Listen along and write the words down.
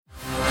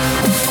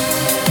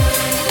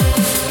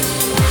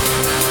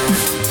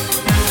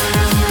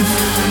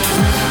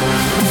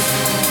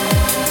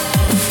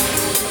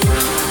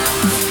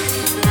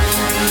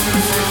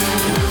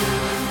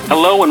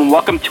Hello and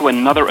welcome to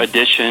another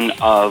edition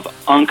of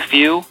Unc and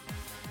Phew.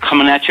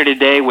 Coming at you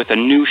today with a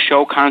new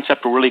show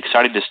concept. We're really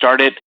excited to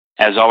start it.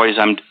 As always,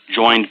 I'm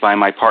joined by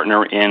my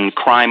partner in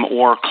crime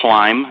or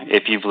climb.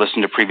 If you've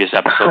listened to previous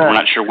episodes, we're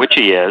not sure which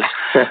he is.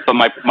 But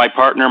my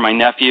partner, my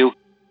nephew,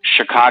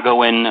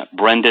 Chicagoan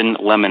Brendan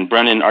Lemon.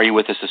 Brendan, are you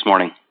with us this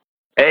morning?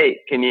 Hey,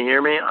 can you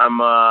hear me?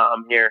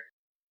 I'm here.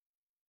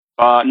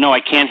 No,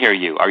 I can't hear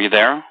you. Are you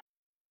there?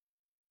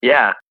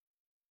 Yeah.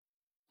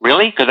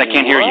 Really? Because I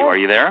can't hear you. Are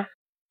you there?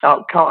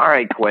 Oh, all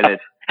right, quit it.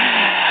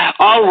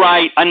 All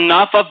right,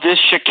 enough of this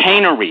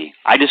chicanery.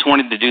 I just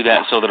wanted to do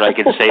that so that I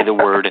could say the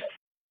word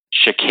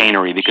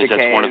chicanery because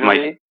that's one of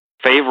my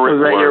favorite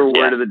words. Was that your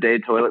word of the day,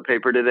 toilet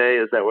paper today?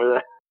 Is that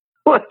where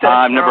that?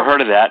 I've never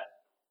heard of that.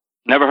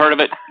 Never heard of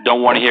it.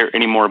 Don't want to hear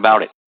any more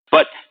about it.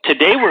 But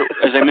today,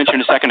 as I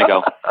mentioned a second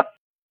ago,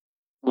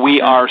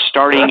 we are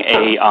starting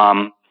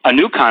a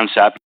new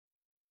concept,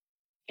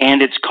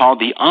 and it's called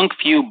the Unc and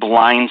Phew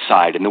Blind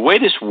Side. And the way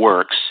this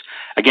works,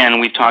 again,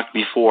 we've talked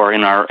before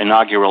in our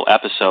inaugural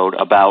episode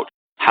about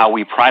how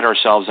we pride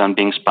ourselves on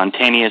being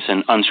spontaneous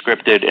and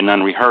unscripted and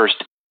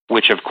unrehearsed,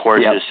 which, of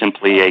course, is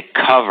simply a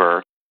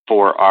cover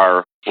for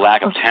our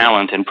lack of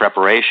talent and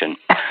preparation.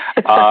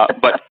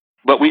 But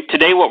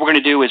today what we're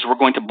going to do is we're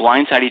going to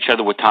blindside each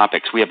other with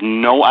topics. We have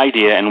no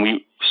idea, and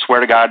we swear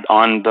to God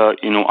on the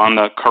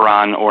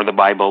Quran or the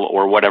Bible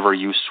or whatever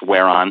you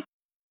swear on,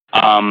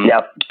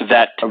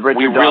 that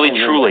we really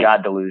truly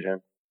God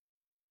delusion.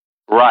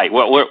 Right.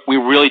 Well, we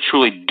really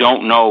truly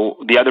don't know.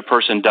 The other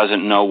person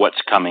doesn't know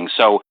what's coming.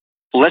 So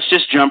let's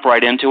just jump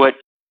right into it.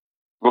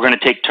 We're going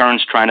to take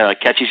turns trying to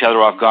catch each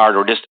other off guard,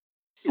 or just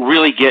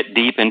really get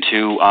deep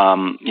into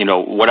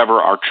whatever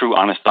our true,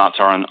 honest thoughts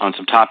are on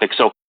some topics.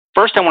 So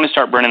first, I want to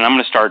start, Brennan. I'm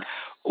going to start.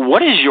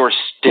 What is your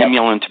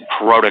stimulant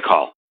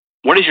protocol?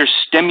 What is your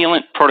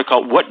stimulant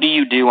protocol? What do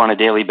you do on a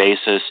daily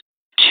basis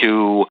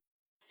to,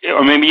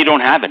 or maybe you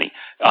don't have any,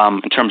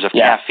 in terms of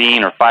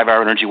caffeine or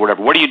 5-hour energy,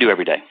 whatever. What do you do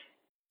every day?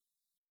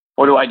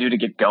 What do I do to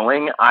get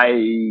going?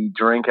 I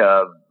drink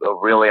a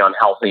really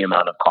unhealthy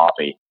amount of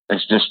coffee.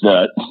 It's just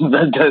the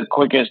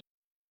quickest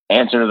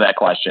answer to that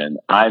question.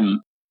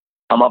 I'm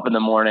up in the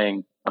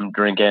morning. I'm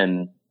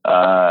drinking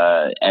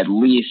at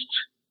least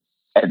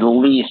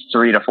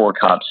 3 to 4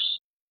 cups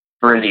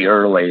pretty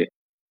early,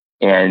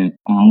 and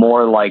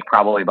more like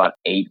probably about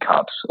 8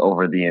 cups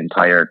over the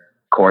entire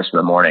course of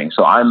the morning.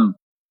 So I'm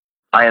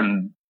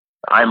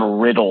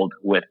riddled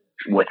with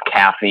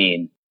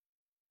caffeine.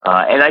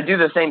 And I do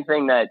the same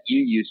thing that you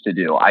used to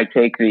do. I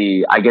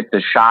get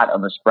the shot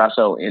of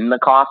espresso in the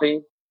coffee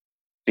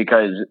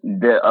because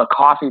a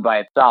coffee by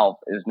itself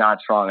is not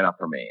strong enough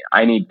for me.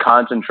 I need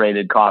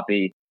concentrated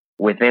coffee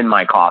within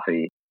my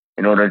coffee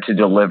in order to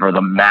deliver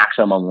the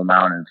maximum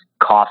amount of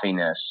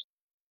coffeeness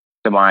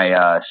to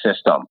my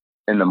system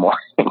in the morning.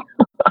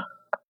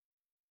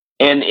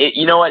 And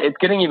you know what? It's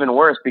getting even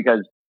worse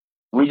because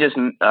we just,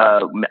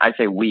 I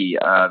say we,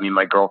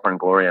 my girlfriend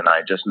Gloria and I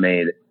just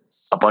made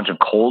a bunch of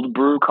cold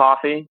brew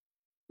coffee,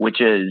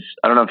 which is,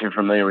 I don't know if you're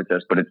familiar with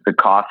this, but it's the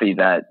coffee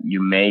that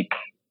you make,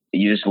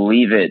 you just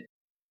leave it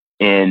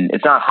in,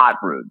 it's not hot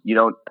brewed. You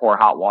don't pour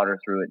hot water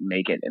through it and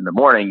make it in the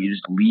morning. You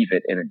just leave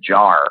it in a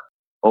jar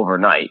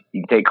overnight.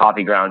 You take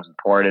coffee grounds and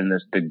pour it in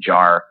this big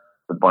jar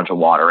with a bunch of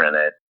water in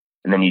it.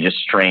 And then you just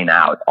strain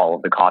out all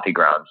of the coffee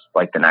grounds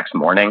like the next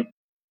morning.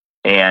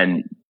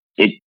 And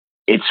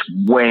it's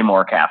way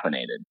more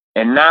caffeinated.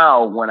 And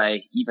now when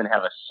I even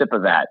have a sip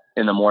of that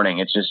in the morning,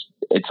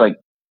 it's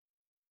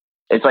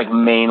like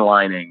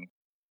mainlining.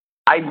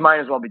 I might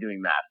as well be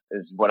doing that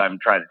is what I'm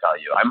trying to tell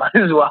you. I might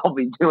as well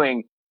be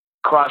doing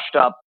crushed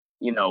up,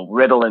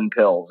 Ritalin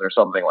pills or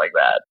something like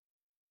that.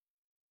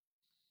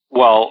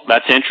 Well,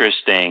 that's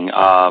interesting.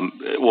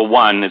 Well,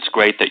 one, it's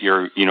great that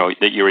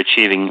you're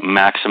achieving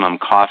maximum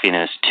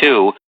coffeeness.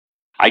 Two,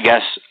 I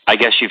guess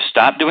you've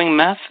stopped doing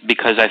meth,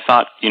 because I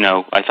thought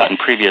in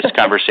previous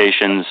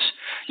conversations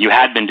you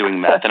had been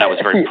doing meth, and I was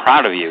very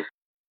proud of you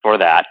for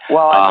that.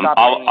 Well, I stopped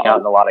hanging out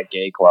in a lot of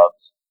gay clubs.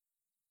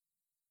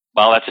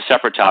 Well, that's a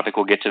separate topic.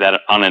 We'll get to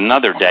that on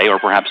another day, or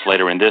perhaps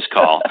later in this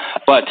call.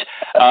 But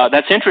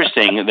that's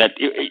interesting. That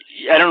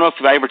I don't know if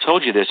I ever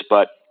told you this,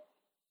 but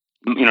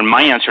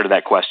my answer to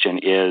that question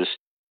is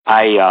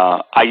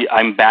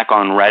I'm back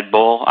on Red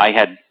Bull. I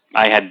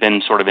had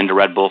been sort of into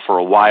Red Bull for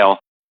a while.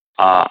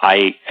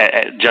 I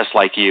just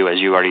like you, as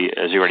you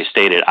already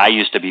stated, I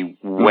used to be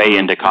way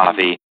into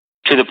coffee,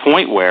 to the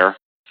point where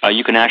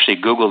you can actually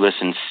Google this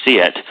and see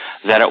it,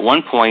 that at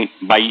one point,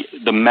 by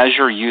the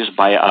measure used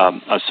by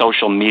a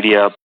social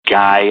media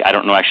guy, I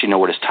don't actually know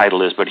what his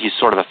title is, but he's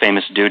sort of a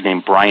famous dude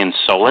named Brian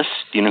Solis.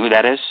 Do you know who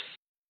that is?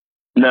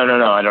 No,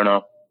 I don't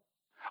know.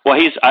 Well,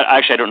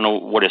 I don't know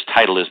what his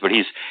title is, but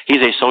he's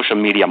a social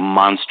media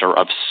monster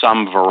of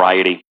some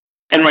variety.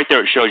 And right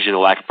there, it shows you the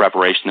lack of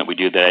preparation that we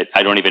do, that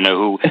I don't even know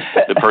who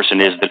the person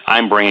is that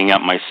I'm bringing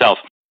up myself.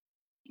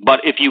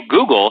 But if you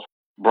Google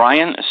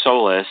Brian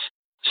Solis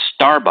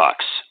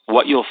Starbucks,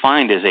 what you'll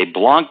find is a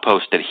blog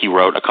post that he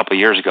wrote a couple of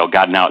years ago.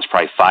 God, now it's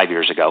probably 5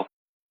 years ago.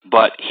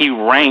 But he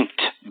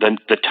ranked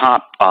the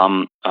top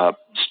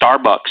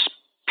Starbucks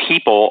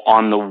people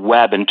on the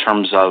web in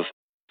terms of,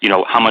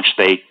 how much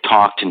they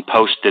talked and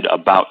posted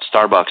about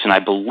Starbucks. And I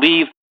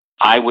believe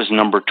I was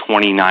number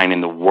 29 in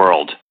the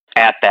world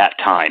at that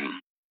time.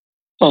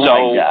 Oh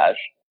my gosh.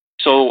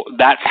 So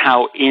that's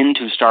how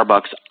into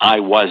Starbucks I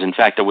was. In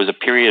fact, there was a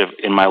period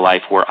in my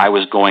life where I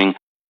was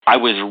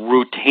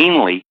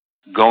routinely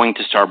going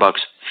to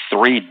Starbucks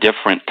 3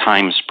 different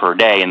times per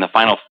day. And the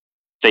final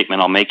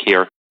statement I'll make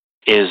here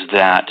is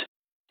that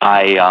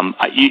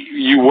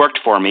you worked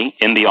for me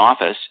in the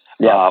office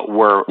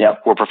where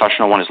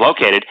Professional One is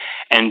located,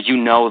 and you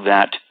know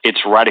that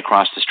it's right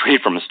across the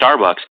street from a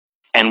Starbucks.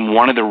 And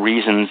one of the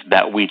reasons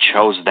that we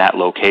chose that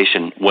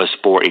location was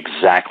for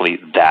exactly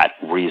that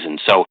reason.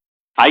 So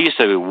I used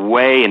to be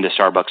way into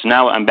Starbucks.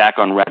 Now I'm back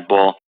on Red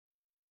Bull,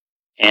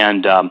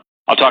 and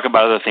I'll talk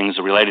about other things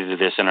related to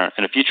this in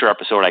a future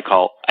episode I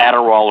call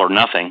Adderall or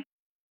Nothing,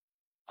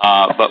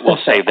 but we'll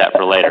save that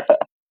for later.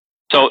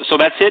 So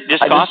that's it?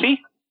 Just coffee?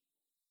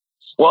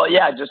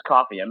 Just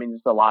coffee. I mean,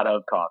 just a lot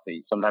of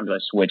coffee. Sometimes I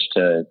switch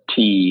to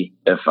tea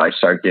if I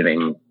start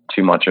getting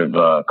too much of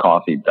a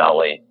coffee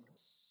belly,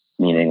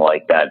 meaning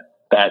like that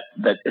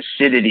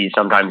acidity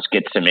sometimes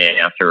gets to me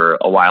after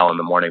a while in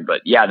the morning.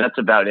 But yeah, that's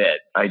about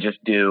it. I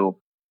just do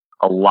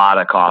a lot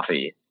of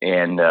coffee.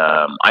 And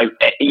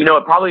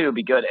it probably would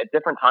be good. At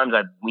different times,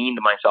 I've weaned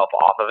myself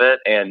off of it.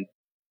 And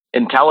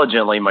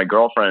intelligently, my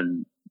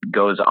girlfriend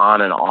goes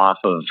on and off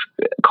of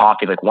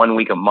coffee. Like 1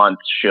 week a month,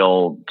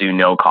 she'll do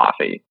no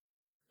coffee.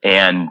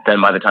 And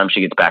then by the time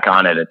she gets back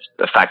on it, it's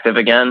effective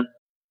again.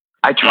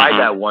 I tried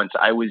that once.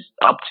 I was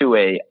up to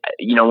when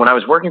I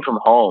was working from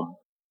home,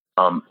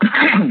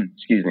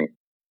 excuse me,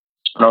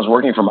 when I was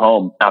working from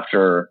home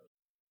after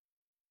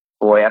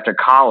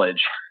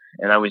college,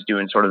 and I was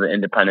doing sort of the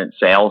independent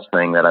sales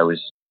thing that I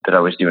was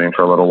doing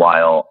for a little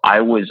while,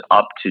 I was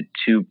up to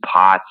 2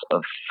 pots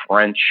of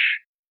French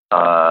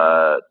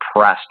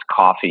pressed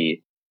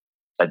coffee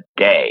a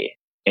day.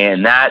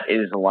 And that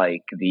is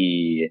like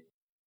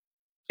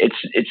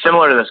it's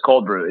similar to this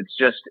cold brew.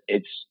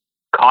 It's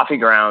coffee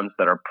grounds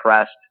that are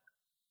pressed.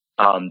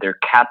 They're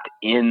kept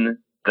in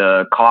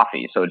the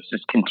coffee. So it's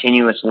just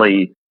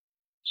continuously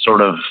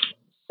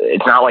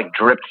it's not like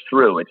dripped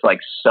through. It's like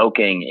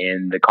soaking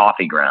in the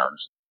coffee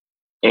grounds.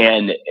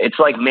 And it's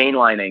like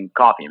mainlining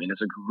coffee. I mean,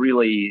 it's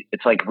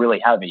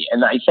really heavy.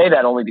 And I say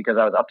that only because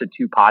I was up to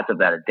 2 pots of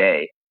that a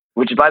day,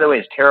 which by the way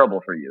is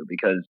terrible for you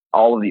because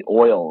all of the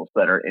oils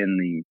that are in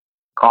the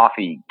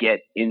coffee get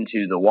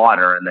into the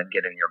water and then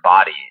get in your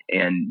body.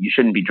 And you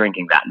shouldn't be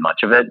drinking that much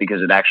of it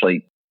because it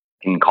actually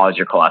can cause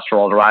your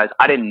cholesterol to rise.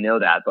 I didn't know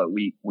that, but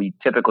we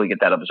typically get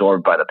that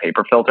absorbed by the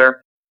paper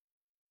filter.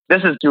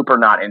 This is super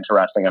not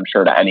interesting, I'm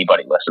sure, to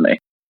anybody listening.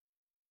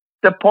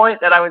 The point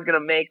that I was going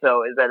to make,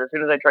 though, is that as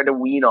soon as I tried to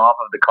wean off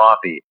of the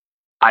coffee,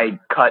 I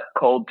cut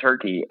cold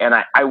turkey, and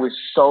I was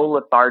so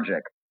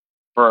lethargic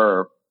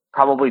for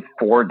probably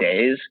 4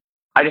 days.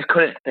 I just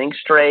couldn't think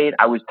straight.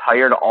 I was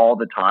tired all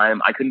the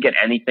time. I couldn't get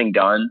anything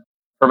done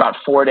for about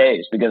 4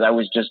 days because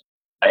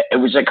it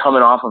was like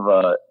coming off of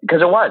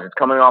it's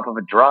coming off of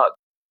a drug,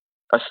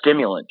 a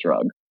stimulant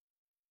drug.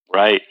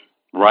 Right.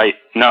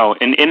 No,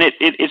 and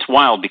it's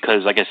wild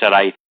because, like I said,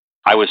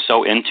 I was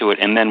so into it,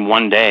 and then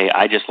one day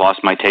I just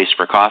lost my taste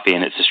for coffee,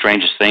 and it's the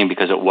strangest thing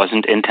because it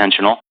wasn't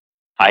intentional.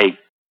 I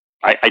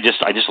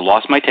just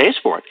lost my taste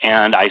for it,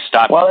 and I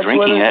stopped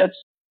drinking it.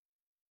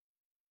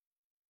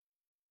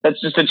 That's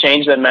just a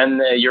change that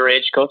men your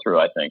age go through,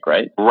 I think,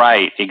 right?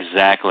 Right,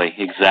 exactly.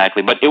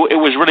 But it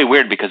was really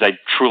weird because I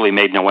truly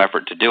made no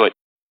effort to do it.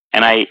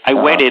 And I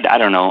waited, I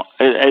don't know,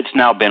 it's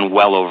now been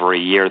well over a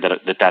year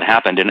that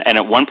happened. And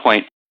at one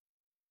point,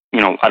 I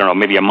don't know,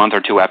 maybe a month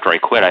or 2 after I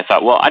quit, I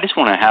thought, well, I just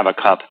want to have a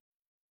cup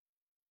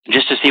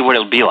just to see what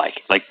it'll be like.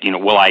 Like,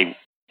 will I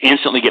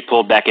instantly get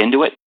pulled back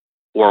into it?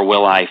 Or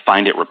will I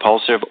find it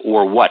repulsive,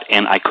 or what?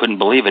 And I couldn't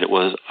believe it. It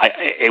was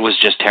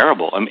just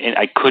terrible. I mean,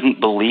 I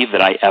couldn't believe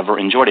that I ever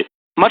enjoyed it.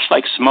 Much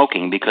like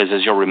smoking, because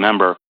as you'll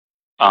remember,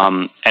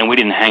 and we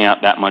didn't hang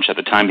out that much at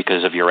the time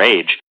because of your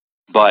age,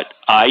 but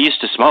I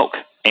used to smoke,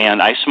 and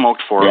I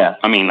smoked for,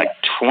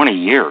 20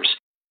 years,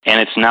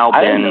 and it's now been.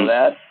 I didn't know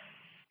that.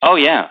 Oh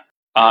yeah,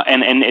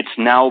 and it's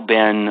now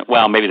been,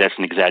 well, maybe that's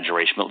an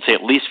exaggeration, but let's say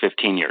at least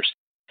 15 years,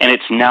 and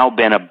it's now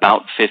been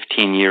about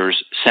 15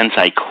 years since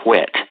I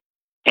quit.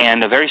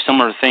 And a very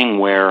similar thing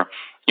where,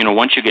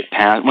 once you get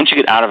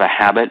out of a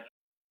habit,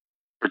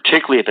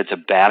 particularly if it's a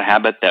bad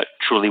habit that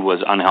truly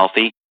was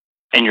unhealthy,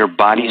 and your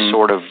body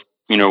sort of,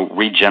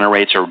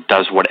 regenerates or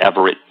does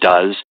whatever it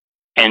does,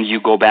 and you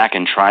go back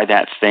and try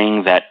that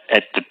thing that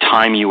at the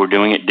time you were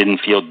doing it didn't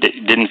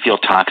feel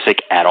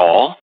toxic at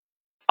all.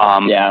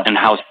 And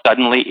how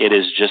suddenly it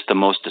is just the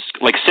most,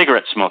 like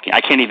cigarette smoking. I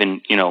can't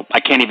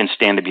even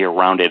stand to be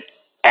around it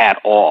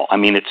at all. I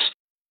mean, it's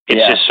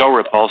just so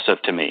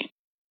repulsive to me.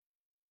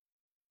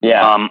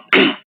 Yeah.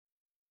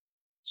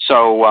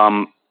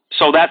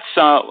 So that's,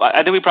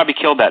 I think we probably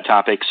killed that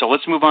topic. So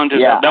let's move on to,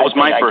 that was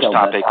my first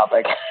topic.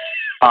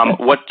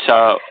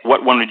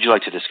 What one would you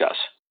like to discuss?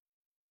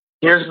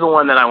 Here's the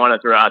one that I want to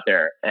throw out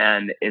there,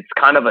 and it's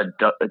kind of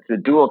it's a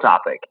dual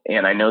topic,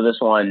 and I know this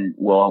one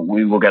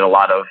we will get a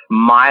lot of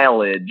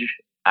mileage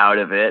out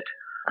of it.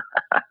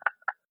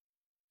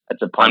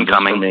 That's a pun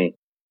for me,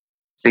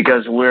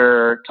 because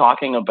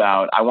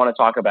I want to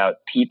talk about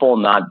people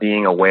not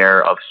being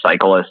aware of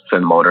cyclists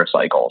and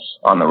motorcycles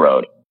on the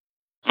road.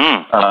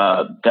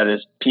 That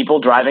is, people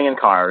driving in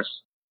cars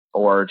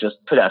or just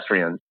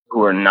pedestrians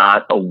who are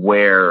not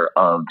aware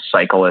of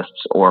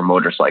cyclists or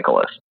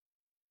motorcyclists.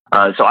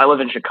 So I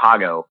live in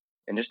Chicago,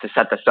 and just to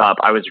set this up,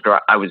 I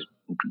was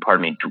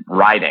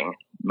riding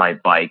my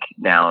bike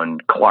down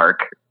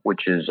Clark,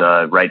 which is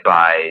right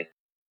by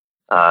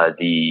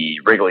the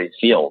Wrigley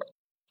Field,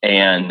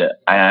 and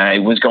I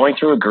was going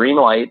through a green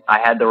light. I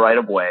had the right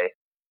of way,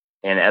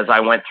 and as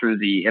I went through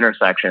the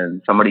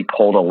intersection, somebody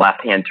pulled a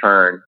left-hand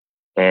turn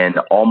and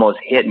almost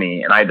hit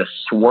me, and I had to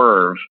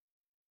swerve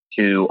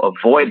to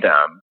avoid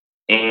them.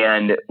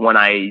 And when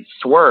I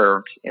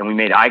swerved and we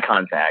made eye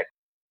contact,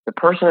 the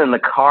person in the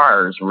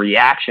car's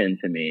reaction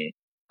to me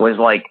was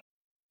like,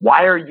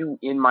 "Why are you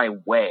in my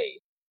way?"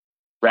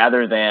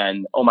 rather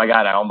than, "Oh my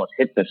God, I almost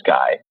hit this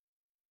guy."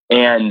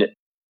 And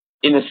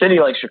in a city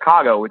like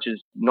Chicago, which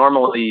is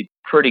normally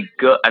pretty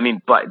good,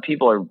 but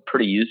people are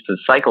pretty used to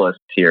cyclists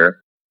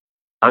here,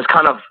 I was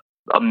kind of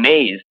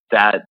amazed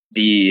that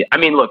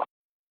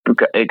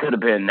look, it could have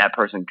been that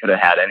person could have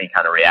had any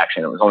kind of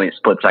reaction. It was only a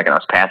split second I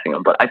was passing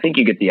them. But I think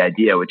you get the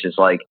idea, which is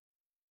like,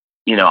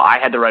 I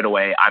had the right of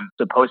way. I'm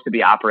supposed to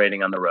be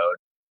operating on the road.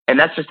 And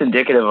that's just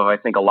indicative of, I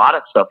think, a lot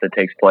of stuff that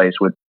takes place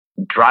with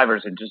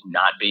drivers and just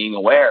not being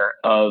aware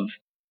of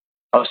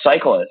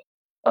cyclists.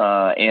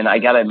 And I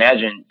got to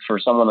imagine for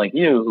someone like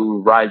you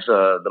who rides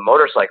the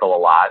motorcycle a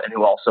lot and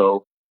who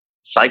also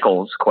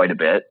cycles quite a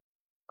bit,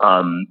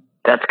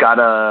 you've got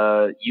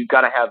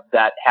to have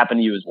that happen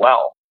to you as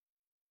well.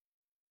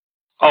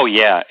 Oh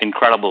yeah,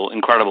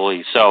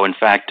 incredibly so. In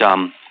fact,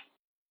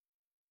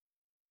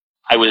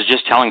 I was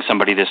just telling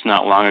somebody this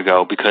not long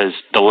ago, because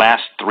the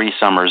last 3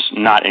 summers,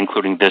 not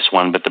including this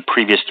one, but the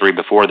previous 3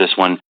 before this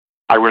one,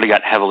 I really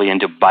got heavily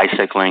into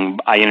bicycling.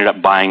 I ended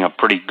up buying a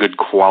pretty good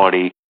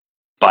quality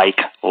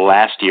bike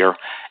last year,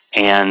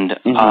 and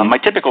my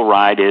typical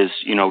ride is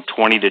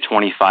 20 to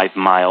 25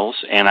 miles,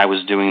 and I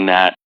was doing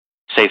that,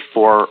 say,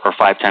 4 or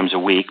 5 times a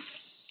week.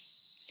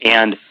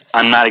 And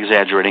I'm not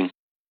exaggerating.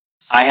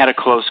 I had a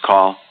close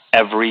call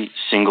every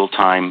single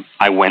time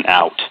I went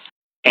out.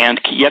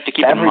 And you have to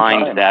keep in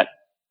mind that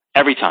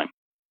every time,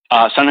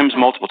 sometimes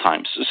multiple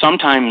times,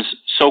 sometimes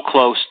so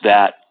close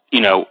that,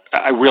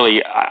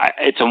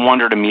 it's a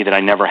wonder to me that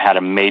I never had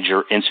a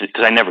major incident,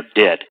 because I never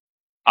did.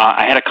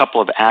 I had a couple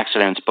of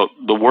accidents, but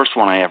the worst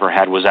one I ever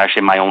had was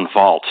actually my own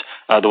fault.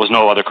 There was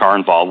no other car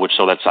involved,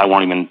 I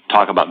won't even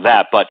talk about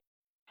that. But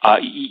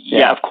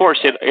yeah, of course,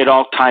 it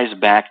all ties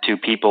back to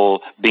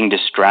people being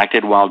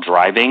distracted while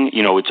driving.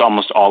 It's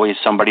almost always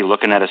somebody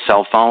looking at a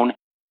cell phone.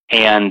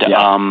 And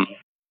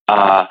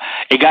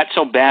it got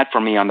so bad for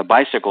me on the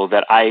bicycle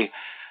that I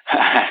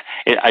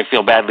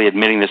feel badly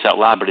admitting this out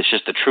loud, but it's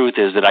just the truth,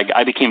 is that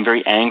I became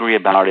very angry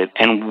about it,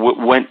 and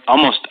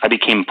I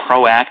became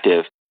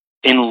proactive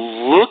in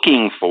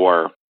looking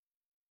for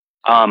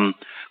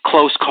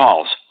close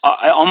calls,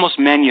 almost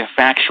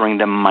manufacturing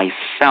them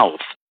myself,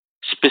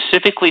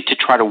 specifically to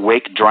try to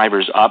wake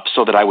drivers up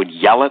so that I would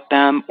yell at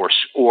them, or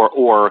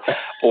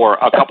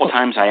a couple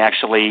times I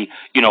actually,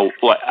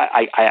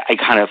 I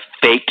kind of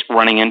faked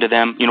running into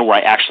them, where I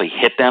actually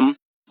hit them,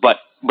 but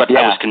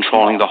I was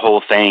controlling the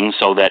whole thing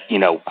so that,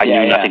 I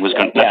knew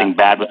nothing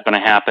bad was going to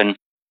happen.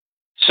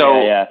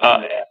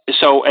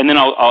 So, and then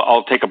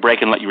I'll take a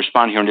break and let you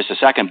respond here in just a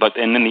second.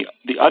 And then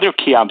the other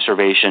key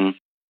observation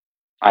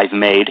I've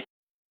made,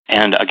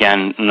 and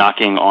again,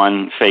 knocking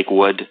on fake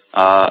wood,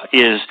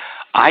 is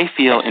I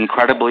feel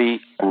incredibly,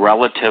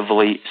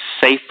 relatively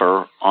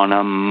safer on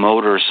a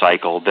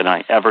motorcycle than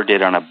I ever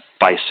did on a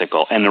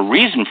bicycle. And the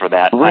reason for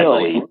that, I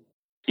believe,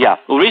 the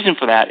reason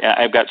for that,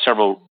 I've got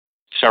several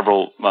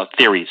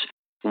theories.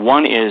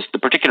 One is the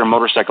particular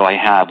motorcycle I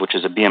have, which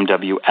is a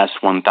BMW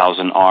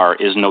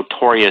S1000R, is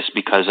notorious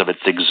because of its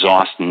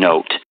exhaust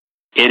note.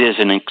 It is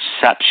an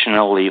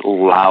exceptionally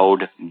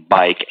loud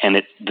bike,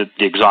 and the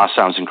exhaust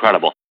sounds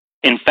incredible.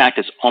 In fact,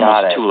 it's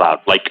almost too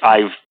loud. Like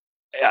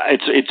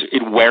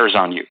it wears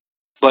on you.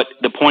 But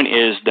the point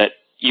is that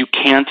you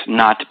can't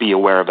not be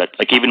aware of it.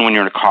 Like even when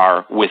you're in a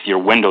car with your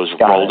windows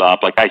rolled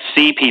up, like I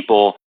see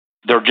people,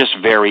 they're just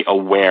very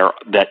aware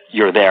that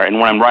you're there. And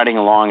when I'm riding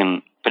along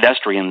and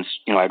pedestrians,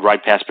 I'd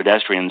ride past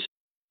pedestrians,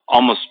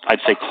 almost, I'd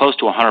say close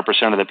to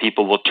 100% of the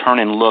people will turn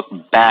and look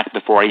back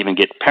before I even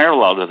get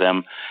parallel to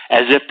them,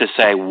 as if to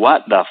say,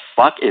 what the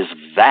fuck is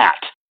that?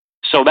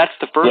 So that's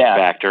the first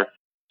factor.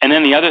 And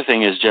then the other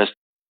thing is just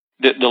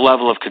the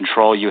level of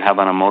control you have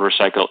on a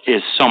motorcycle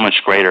is so much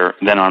greater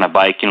than on a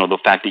bike. The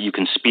fact that you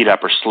can speed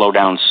up or slow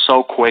down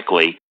so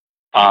quickly.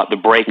 The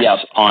brakes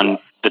on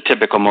the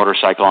typical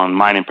motorcycle, on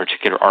mine in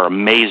particular, are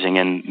amazing.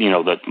 And,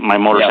 my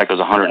motorcycle is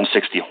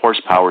 160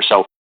 horsepower.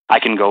 So I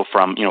can go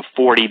from,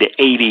 40 to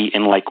 80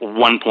 in like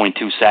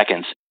 1.2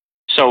 seconds.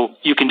 So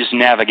you can just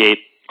navigate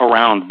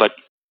around. But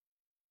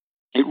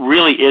It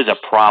really is a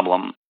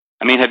problem.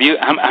 I mean,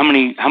 how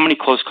many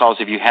close calls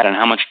have you had, and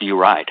how much do you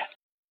ride?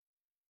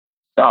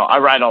 Oh, I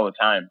ride all the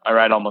time. I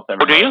ride almost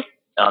every day. Do you?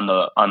 On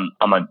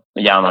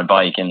my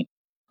bike. And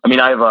I mean,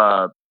 I have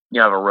a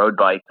road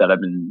bike that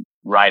I've been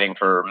riding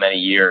for many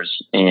years,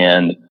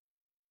 and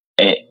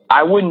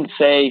I wouldn't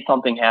say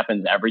something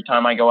happens every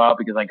time I go out,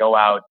 because I go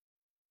out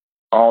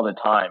all the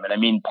time. And I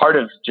mean, part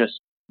of just,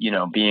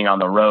 being on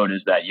the road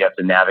is that you have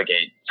to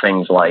navigate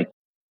things like,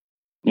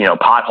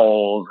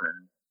 potholes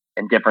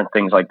and different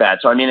things like that.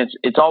 So, I mean,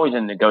 it's always a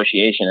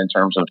negotiation in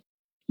terms of,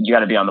 you got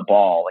to be on the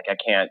ball. Like, I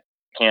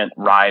can't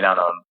ride on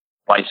a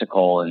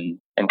bicycle and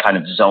kind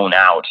of zone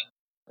out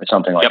or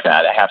something like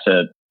that. I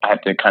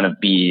have to kind of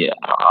be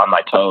on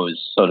my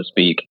toes, so to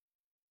speak.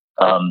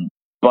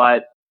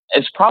 But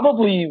it's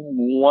probably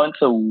once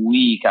a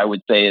week, I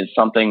would say, is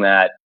something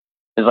that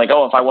is like,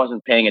 oh, if I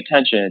wasn't paying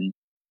attention,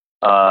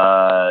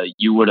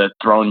 you would have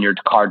thrown your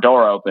car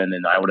door open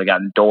and I would have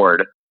gotten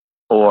doored.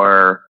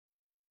 Or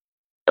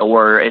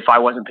if I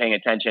wasn't paying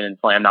attention and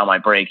slammed on my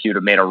brakes, you'd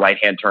have made a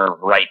right-hand turn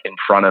right in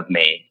front of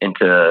me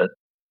into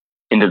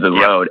the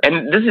road.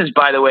 And this is,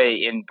 by the way,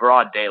 in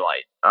broad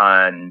daylight.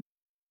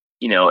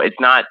 It's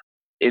not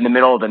in the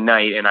middle of the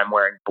night and I'm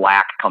wearing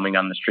black coming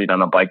on the street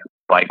on a bike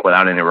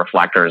without any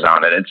reflectors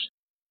on it.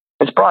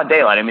 It's broad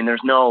daylight. I mean,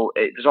 there's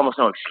almost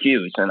no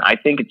excuse. And I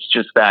think it's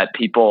just that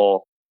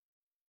people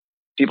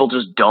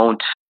just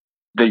don't,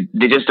 they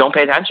just don't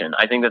pay attention.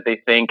 I think that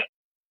they think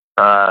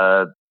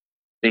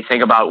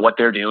about what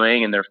they're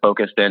doing and they're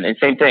focused in, and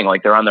same thing,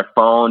 like they're on their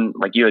phone,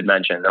 like you had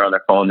mentioned, they're on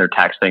their phone, they're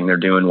texting, they're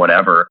doing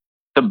whatever.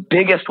 The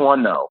biggest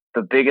one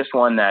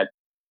that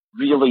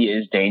really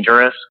is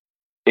dangerous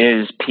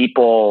is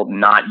people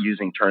not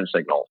using turn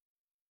signals.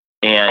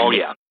 And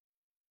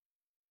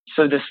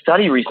so this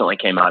study recently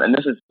came out, and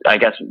this is, I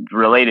guess,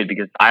 related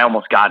because I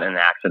almost got in an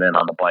accident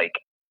on the bike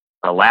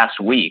last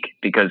week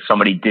because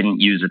somebody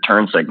didn't use a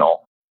turn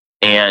signal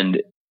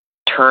and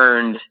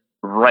turned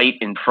right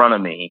in front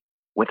of me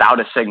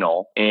without a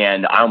signal,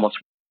 and I almost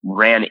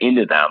ran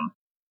into them.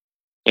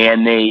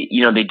 And they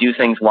do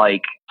things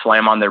like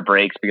slam on their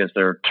brakes because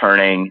they're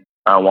turning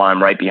while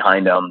I'm right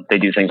behind them. They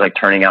do things like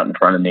turning out in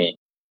front of me.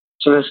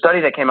 So the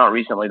study that came out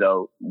recently,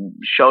 though,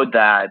 showed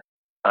that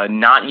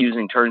not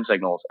using turn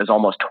signals is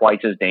almost twice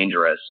as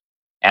dangerous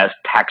as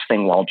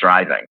texting while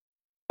driving.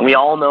 And we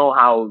all know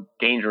how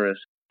dangerous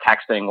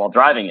texting while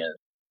driving is,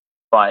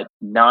 but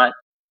not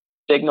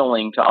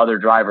signaling to other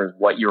drivers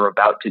what you're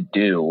about to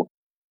do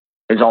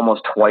is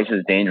almost twice as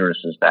dangerous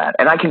as that.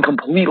 And I can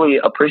completely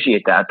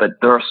appreciate that, but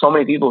there are so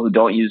many people who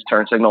don't use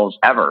turn signals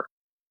ever.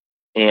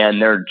 And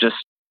they're just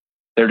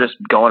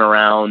going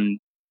around,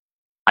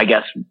 I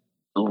guess,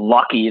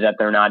 lucky that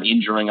they're not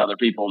injuring other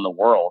people in the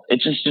world.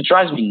 It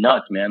drives me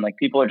nuts, man. Like,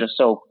 people are just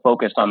so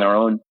focused on their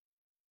own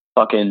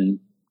fucking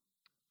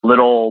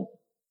little,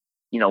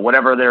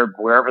 wherever they're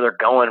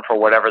going for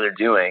whatever they're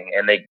doing,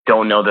 and they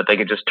don't know that they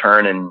could just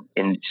turn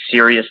and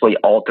seriously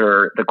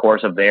alter the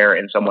course of their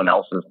and someone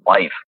else's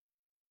life.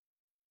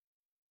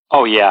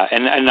 Oh yeah,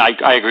 and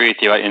I agree with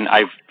you. And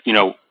I've,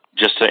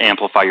 just to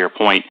amplify your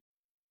point,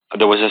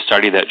 there was a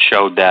study that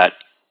showed that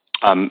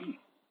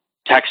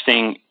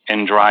texting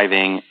and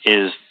driving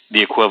is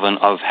the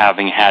equivalent of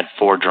having had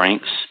 4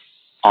 drinks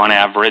on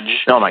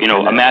average. Oh my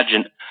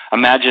goodness.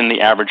 Imagine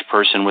the average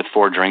person with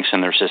 4 drinks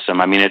in their system.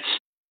 I mean,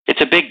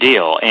 it's a big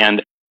deal.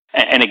 And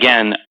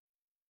again,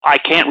 I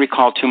can't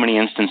recall too many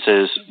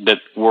instances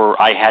where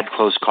I had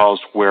close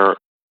calls where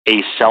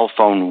a cell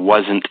phone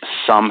wasn't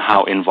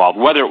somehow involved.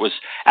 Whether it was,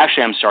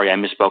 actually, I'm sorry, I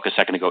misspoke a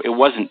second ago. It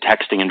wasn't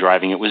texting and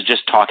driving. It was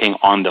just talking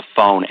on the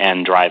phone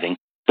and driving.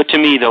 But to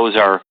me, those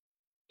are,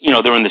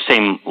 they're in the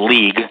same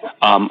league,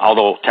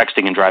 although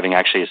texting and driving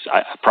actually is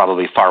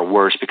probably far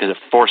worse because it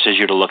forces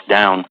you to look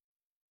down.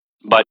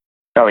 But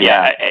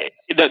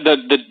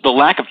the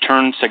lack of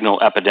turn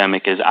signal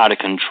epidemic is out of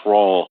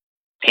control,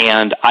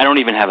 and I don't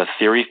even have a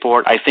theory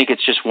for it. I think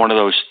it's just one of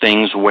those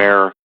things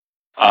where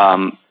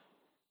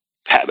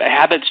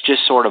habits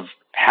just sort of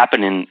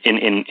happen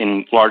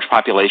in large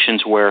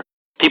populations where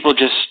people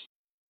just,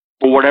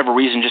 for whatever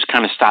reason, just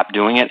kind of stop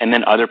doing it, and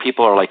then other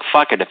people are like,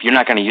 fuck it, if you're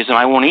not going to use them,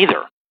 I won't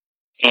either.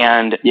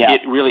 And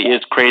it really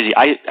is crazy.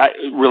 I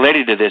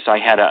related to this, I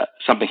had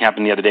something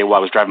happen the other day while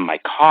I was driving my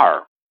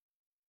car,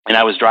 and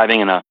I was driving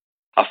in a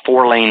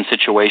 4-lane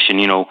situation,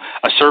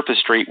 a surface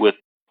street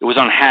it was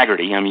on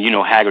Haggerty. I mean,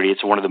 Haggerty,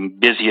 it's one of the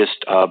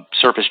busiest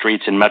surface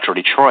streets in Metro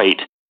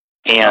Detroit.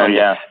 And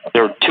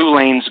there were 2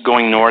 lanes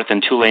going north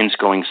and 2 lanes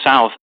going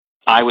south.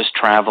 I was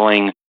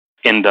traveling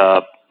in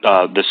the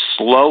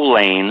slow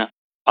lane,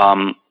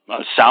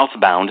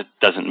 southbound. It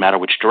doesn't matter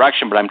which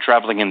direction, but I'm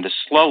traveling in the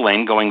slow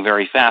lane going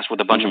very fast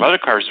with a bunch of other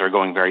cars that are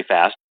going very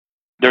fast.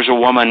 There's a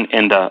woman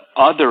in the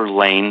other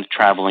lane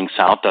traveling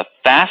south, the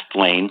fast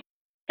lane,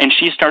 and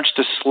she starts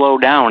to slow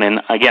down.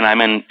 And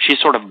again, she's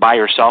sort of by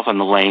herself in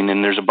the lane,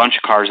 and there's a bunch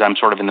of cars. I'm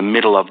sort of in the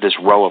middle of this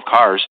row of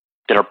cars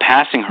that are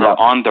passing her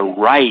on the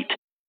right.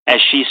 As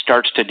she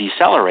starts to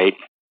decelerate,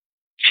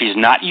 she's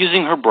not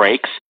using her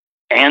brakes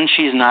and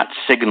she's not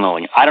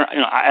signaling.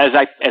 As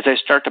I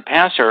start to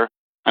pass her,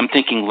 I'm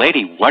thinking,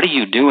 lady, what are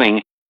you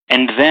doing?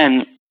 And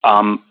then,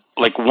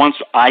 once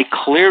I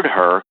cleared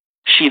her,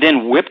 she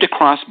then whipped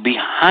across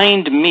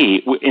behind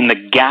me in the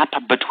gap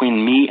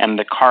between me and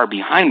the car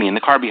behind me. And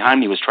the car behind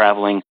me was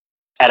traveling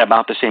at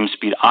about the same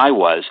speed I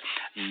was.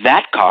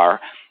 That car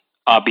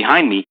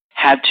behind me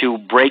had to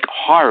brake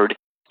hard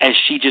as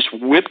she just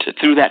whipped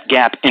through that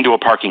gap into a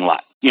parking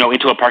lot,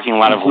 into a parking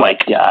lot of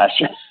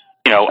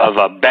of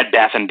a Bed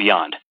Bath &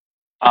 Beyond.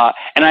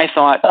 And I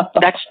thought,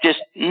 that's just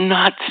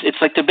nuts. It's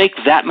like to make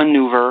that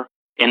maneuver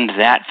in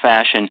that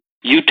fashion,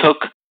 you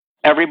took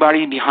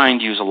everybody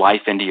behind you's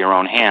life into your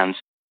own hands.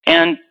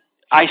 And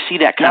I see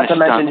that kind of stuff.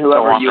 Not to mention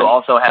whoever you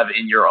also have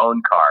in your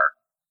own car.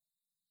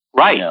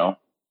 Right.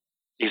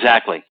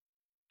 Exactly.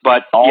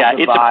 But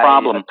it's a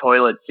problem. A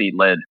toilet seat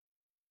lid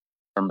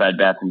from Bed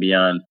Bath &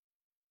 Beyond.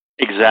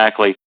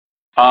 Exactly.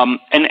 And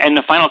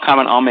the final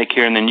comment I'll make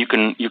here, and then you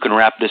can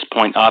wrap this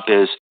point up,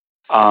 is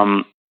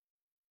the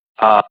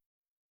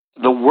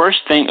worst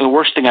thing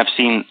I've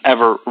seen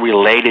ever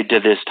related to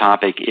this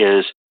topic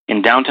is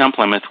in downtown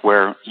Plymouth,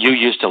 where you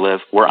used to live,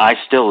 where I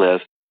still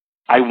live.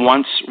 I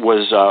once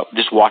was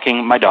just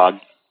walking my dog,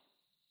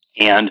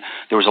 and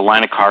there was a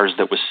line of cars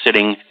that was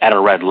sitting at a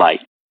red light.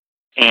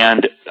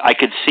 And I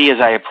could see as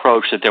I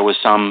approached that there was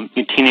some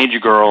teenage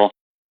girl,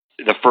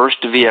 the first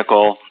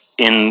vehicle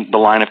in the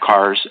line of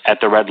cars at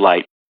the red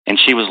light, and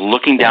she was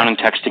looking down and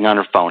texting on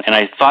her phone. And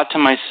I thought to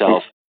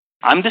myself,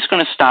 I'm just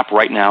going to stop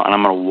right now, and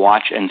I'm going to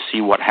watch and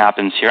see what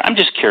happens here. I'm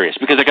just curious,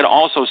 because I could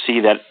also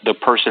see that the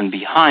person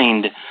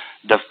behind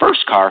the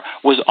first car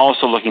was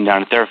also looking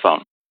down at their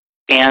phone.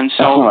 And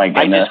so I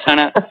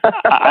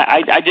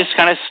just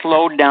kind of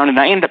slowed down, and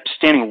I ended up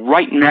standing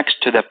right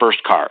next to the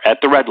first car at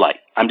the red light.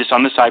 I'm just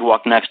on the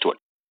sidewalk next to it.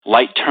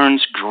 Light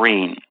turns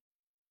green.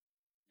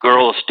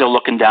 Girl is still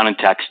looking down and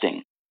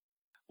texting.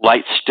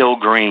 Light's still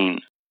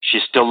green.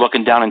 She's still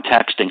looking down and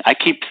texting. I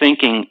keep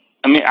thinking,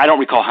 I don't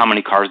recall how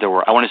many cars there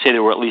were. I want to say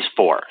there were at least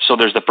 4. So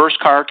there's the first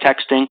car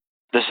texting,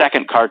 the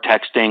second car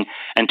texting,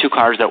 and 2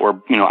 cars that were,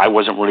 I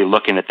wasn't really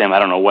looking at them. I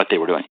don't know what they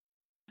were doing.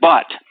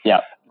 But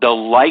the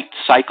light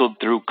cycled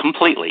through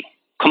completely.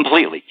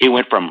 It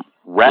went from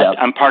red,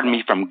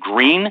 from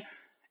green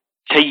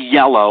to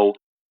yellow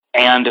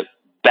and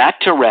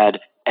back to red,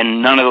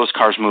 and none of those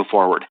cars moved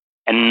forward.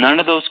 And none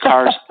of those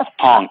cars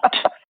honked,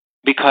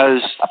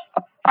 because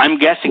I'm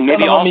guessing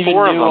maybe all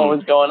 4 of them what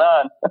was going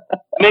on.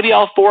 Maybe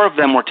all 4 of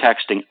them were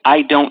texting.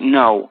 I don't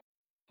know.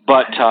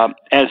 But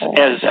as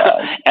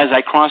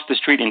I crossed the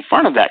street in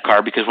front of that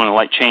car, because when the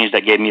light changed,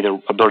 that gave me the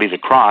ability to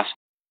cross,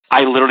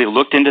 I literally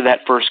looked into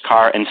that first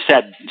car and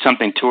said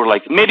something to her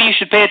like, maybe you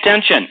should pay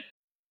attention.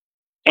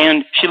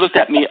 And she looked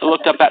up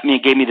at me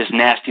and gave me this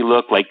nasty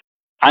look like,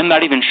 I'm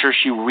not even sure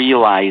she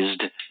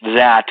realized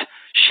that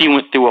she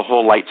went through a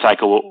whole light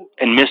cycle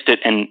and missed it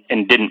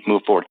and didn't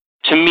move forward.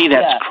 To me,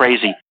 that's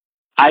crazy.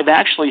 I've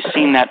actually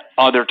seen that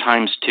other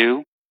times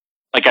too.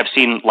 Like I've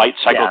seen light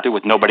cycle through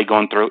with nobody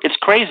going through. It's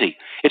crazy.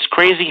 It's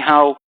crazy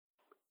how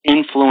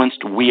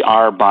influenced we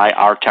are by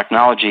our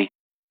technology.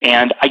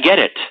 And I get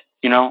it.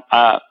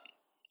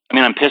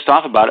 I'm pissed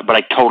off about it, but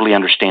I totally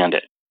understand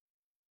it.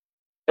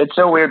 It's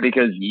so weird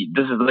because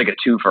this is like a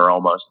 2-fer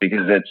almost,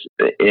 because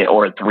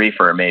or a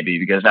 3-fer maybe,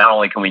 because not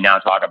only can we now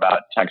talk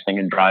about texting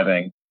and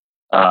driving,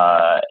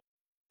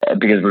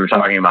 because we were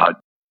talking about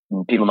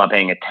people not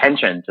paying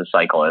attention to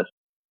cyclists,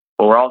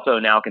 but we're also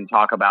now can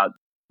talk about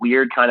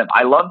weird kind of,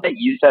 I love that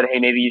you said, hey,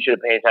 maybe you should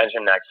pay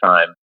attention next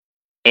time.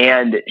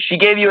 And she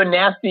gave you a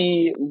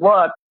nasty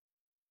look.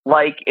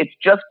 Like, it's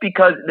just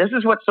because this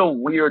is what's so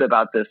weird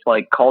about this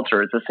like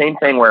culture. It's the same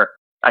thing where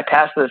I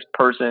pass this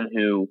person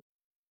who,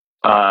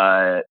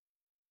 who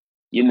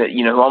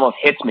almost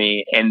hits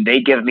me, and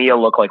they give me a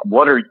look like,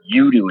 what are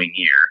you doing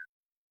here?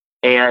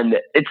 And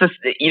it's just,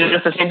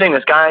 just the same thing.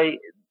 This guy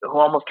who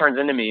almost turns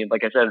into me,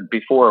 like I said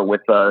before,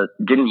 with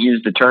didn't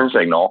use the turn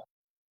signal.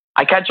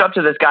 I catch up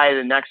to this guy at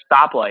the next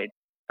stoplight,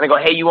 and I go,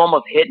 hey, you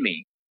almost hit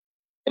me.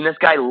 And this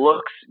guy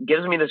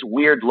gives me this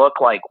weird look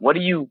like, why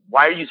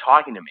are you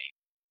talking to me?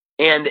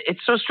 And it's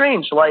so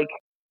strange, like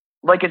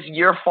it's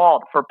your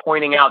fault for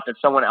pointing out that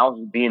someone else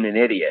is being an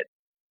idiot.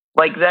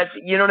 Like that,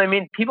 you know what I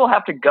mean? People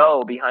have to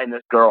go behind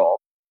this girl,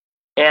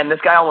 and this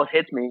guy almost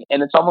hits me,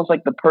 and it's almost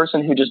like the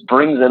person who just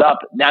brings it up.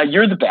 Now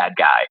you're the bad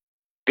guy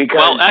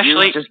because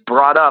you just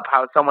brought up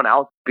how someone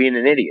else is being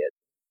an idiot.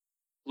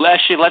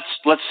 Actually,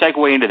 let's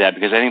segue into that,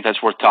 because I think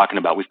that's worth talking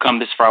about. We've come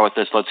this far with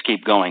this. Let's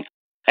keep going.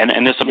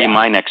 And this will be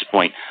my next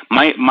point.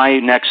 My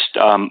next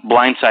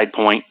blindside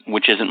point,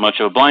 which isn't much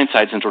of a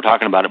blindside since we're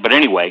talking about it, but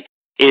anyway,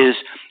 is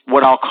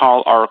what I'll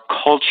call our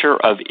culture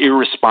of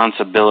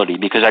irresponsibility,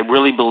 because I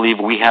really believe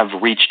we have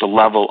reached a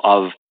level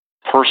of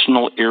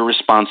personal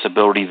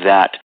irresponsibility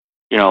that,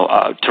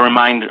 to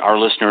remind our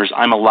listeners,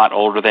 I'm a lot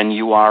older than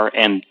you are,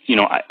 and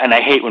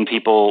I hate when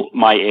people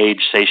my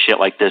age say shit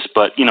like this,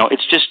 but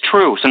it's just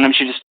true. Sometimes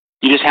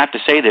you just have to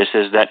say this,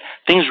 is that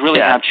things really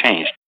have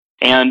changed.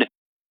 And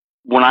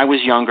when I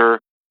was younger,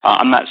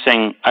 I'm not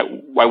saying I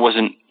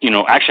wasn't,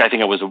 actually I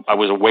think I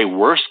was a way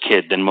worse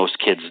kid than most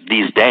kids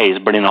these days,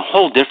 but in a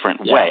whole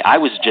different way. I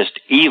was just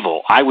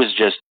evil. I was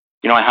just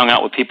I hung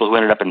out with people who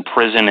ended up in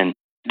prison and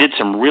did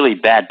some really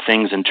bad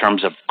things in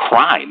terms of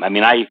crime. I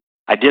mean, I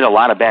did a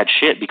lot of bad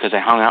shit because I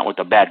hung out with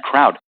a bad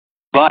crowd,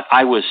 but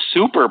I was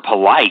super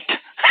polite.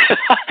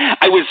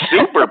 I was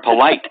super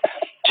polite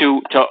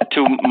to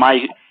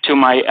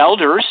my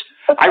elders.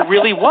 I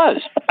really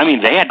was. I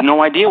mean, they had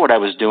no idea what I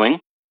was doing.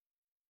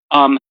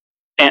 And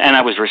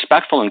I was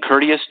respectful and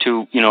courteous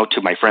to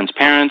my friends'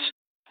 parents,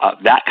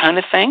 that kind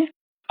of thing.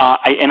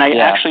 I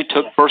actually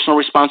took personal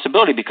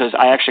responsibility because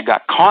I actually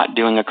got caught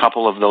doing a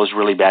couple of those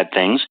really bad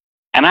things.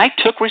 And I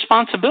took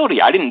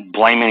responsibility. I didn't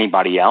blame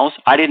anybody else.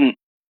 I didn't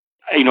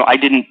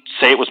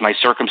say it was my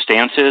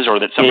circumstances or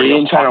that somebody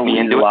else talked me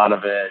into it. A lot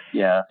of it.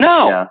 Yeah.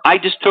 No, yeah. I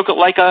just took it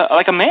like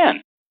a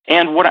man.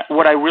 And what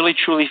I really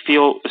truly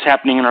feel is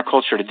happening in our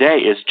culture today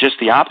is just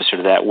the opposite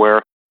of that,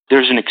 where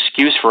there's an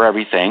excuse for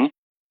everything,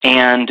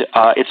 and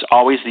it's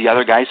always the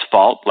other guy's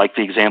fault, like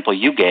the example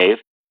you gave.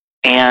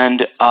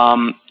 And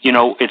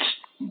it's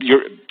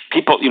your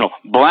people.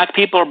 Black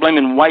people are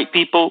blaming white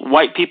people.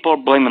 White people are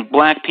blaming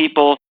black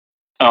people.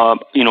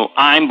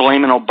 I'm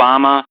blaming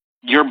Obama.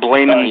 You're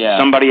blaming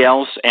somebody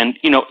else, and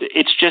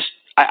it's just.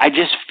 I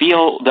just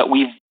feel that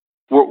we've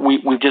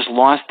just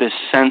lost this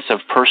sense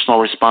of personal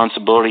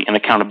responsibility and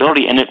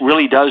accountability, and it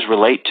really does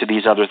relate to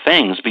these other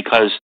things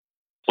because,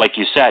 like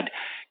you said,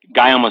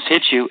 guy almost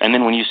hits you, and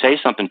then when you say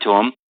something to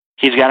him,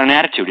 he's got an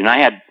attitude. And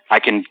I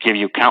can give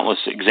you countless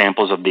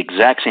examples of the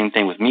exact same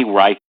thing with me,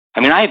 where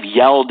I've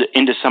yelled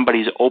into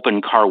somebody's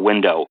open car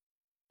window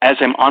as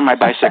I'm on my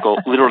bicycle,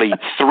 literally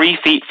 3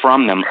 feet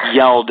from them,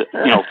 yelled,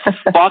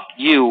 fuck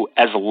you,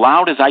 as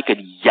loud as I could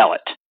yell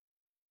it.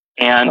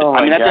 And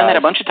I've done that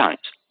a bunch of times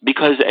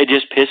because it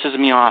just pisses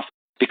me off,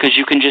 because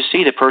you can just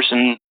see the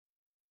person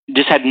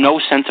just had no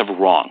sense of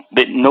wrong,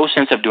 no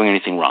sense of doing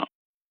anything wrong.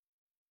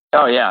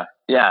 Oh yeah.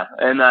 Yeah.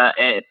 And that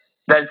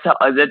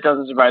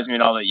doesn't surprise me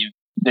at all that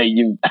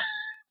you've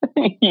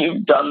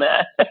done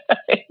that.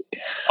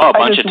 A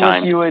bunch of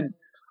times.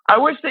 I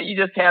wish that you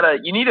just had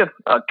you need a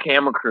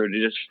camera crew to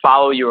just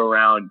follow you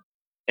around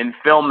and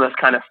film this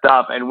kind of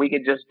stuff, and we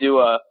could just do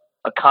a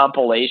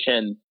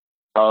compilation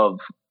of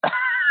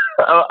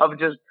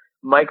just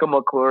Michael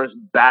McClure's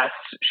best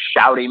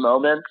shouty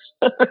moments.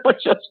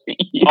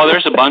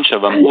 There's a bunch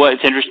of them. Well,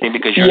 it's interesting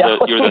because you're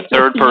the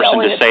third person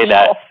to say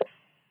that.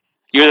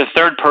 You're the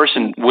third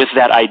person with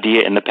that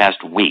idea in the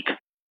past week.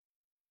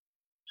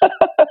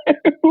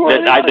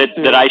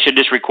 that I should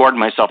just record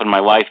myself in my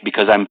life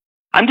because I'm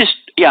a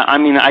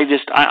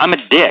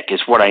dick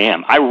is what I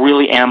am. I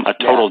really am a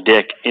total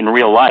dick in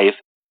real life,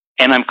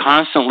 and I'm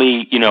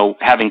constantly,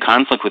 having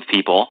conflict with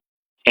people,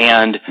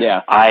 and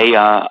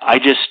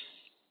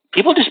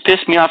people just piss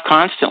me off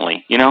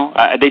constantly.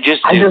 They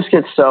just do.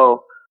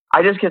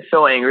 I just get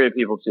so angry at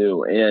people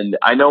too, and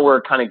I know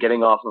we're kind of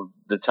getting off of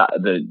the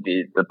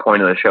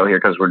point of the show here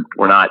because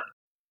we're not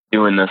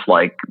doing this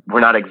like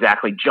we're not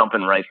exactly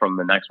jumping right from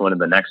the next one to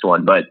the next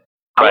one. But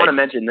I want to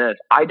mention this.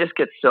 I'm just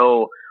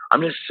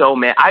so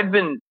mad. I've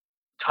been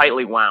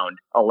tightly wound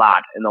a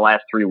lot in the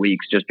last 3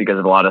 weeks just because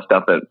of a lot of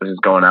stuff that is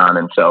going on,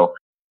 and so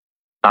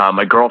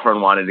my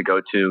girlfriend wanted to go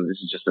to. This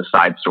is just a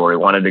side story.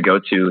 Wanted to go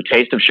to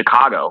Taste of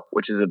Chicago,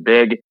 which is a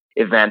big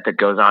event that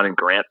goes on in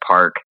Grant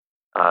Park.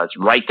 It's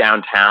right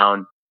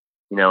downtown,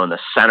 in the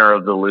center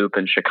of the loop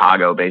in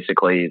Chicago,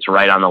 basically. It's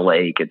right on the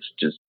lake. It's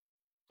just,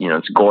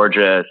 it's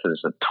gorgeous.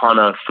 There's a ton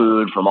of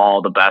food from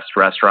all the best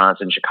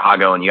restaurants in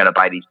Chicago, and you got to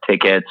buy these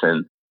tickets,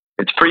 and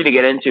it's free to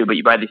get into, but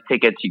you buy these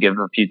tickets, you give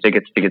a few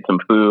tickets to get some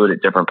food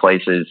at different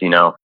places, you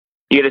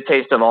get a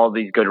taste of all of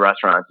these good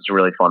restaurants. It's a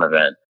really fun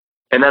event.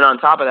 And then on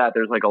top of that,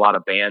 there's like a lot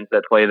of bands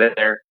that play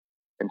there.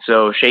 And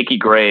so Shaky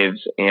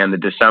Graves and the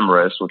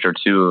Decemberists, which are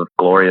two of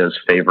Gloria's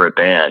favorite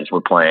bands,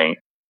 were playing.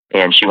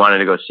 And she wanted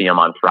to go see them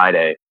on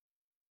Friday.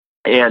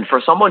 And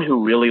for someone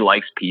who really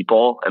likes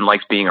people and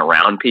likes being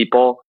around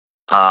people,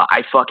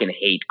 I fucking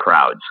hate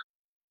crowds.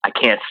 I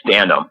can't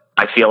stand them.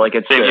 I feel like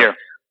it's here's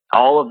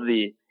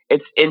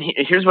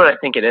what I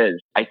think it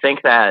is. I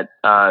think that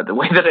the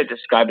way that I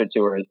described it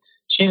to her is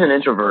she's an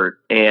introvert,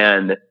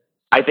 and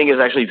I think is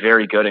actually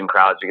very good in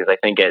crowds because I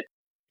think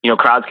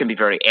crowds can be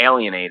very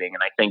alienating.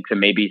 And I think to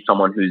maybe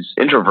someone who's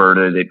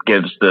introverted, it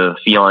gives the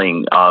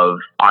feeling of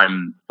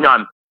I'm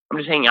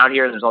just hanging out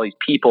here and there's all these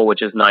people,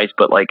 which is nice,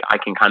 but like I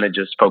can kind of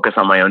just focus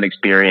on my own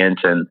experience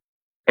and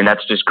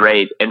that's just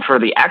great. And for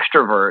the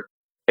extrovert,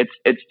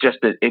 it's just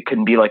that it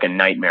can be like a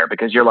nightmare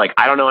because you're like,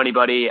 I don't know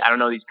anybody. I don't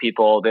know these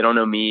people. They don't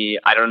know me.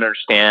 I don't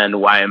understand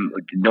why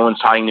no one's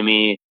talking to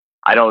me.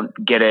 I don't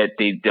get it.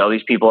 All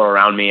these people are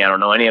around me. I don't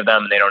know any of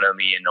them. And they don't know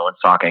me, and no one's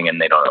talking and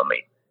they don't know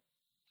me.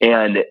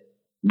 And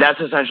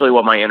that's essentially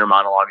what my inner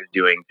monologue is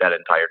doing that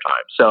entire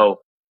time.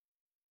 So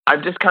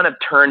I've just kind of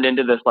turned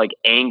into this like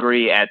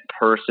angry at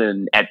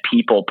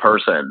people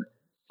person.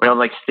 When I'm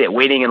like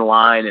waiting in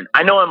line, and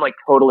I know I'm like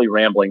totally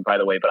rambling, by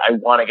the way, but I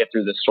want to get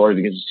through this story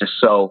because it's just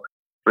so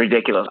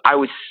ridiculous. I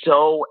was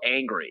so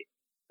angry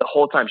the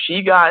whole time.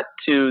 Let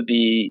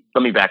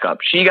me back up.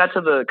 She got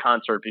to the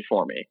concert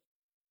before me,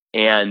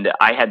 and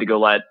I had to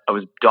go I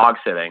was dog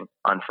sitting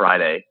on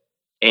Friday,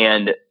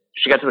 and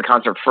she got to the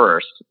concert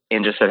first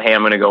and just said, "Hey,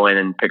 I'm going to go in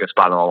and pick a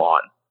spot on the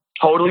lawn."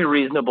 Totally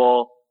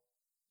reasonable.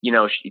 You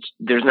know,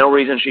 there's no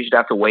reason she should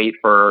have to wait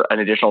for an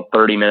additional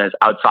 30 minutes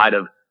outside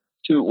of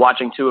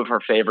watching two of her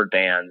favorite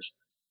bands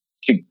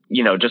to,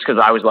 you know, just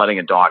because I was letting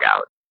a dog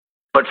out.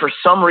 But for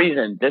some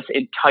reason,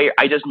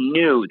 I just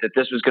knew that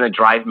this was going to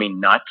drive me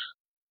nuts.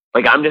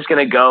 Like, I'm just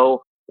going to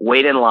go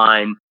wait in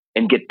line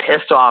and get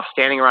pissed off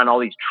standing around all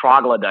these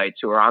troglodytes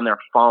who are on their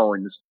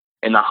phones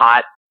in the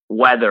hot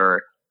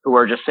weather, who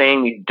are just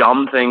saying these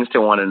dumb things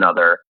to one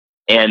another,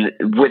 and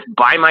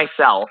by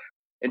myself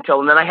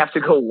until then I have to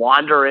go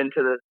wander into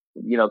the,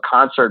 you know,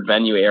 concert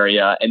venue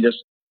area and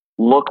just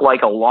look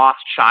like a lost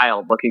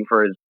child looking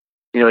for his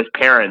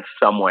parents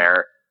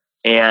somewhere.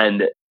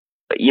 And,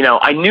 you know,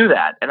 I knew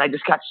that, and I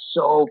just got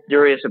so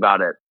furious about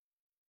it.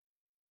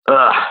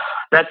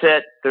 That's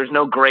it. There's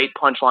no great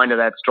punchline to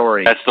that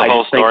story. That's the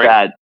whole story.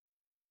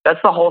 That's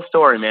the whole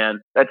story,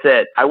 man. That's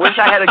it. I wish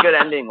I had a good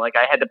ending. Like,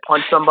 I had to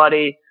punch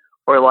somebody,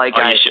 or like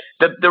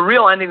the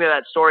real ending to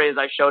that story is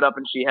I showed up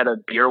and she had a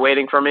beer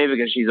waiting for me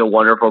because she's a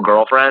wonderful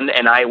girlfriend,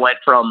 and I went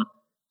from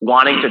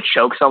wanting to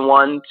choke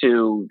someone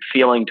to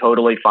feeling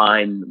totally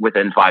fine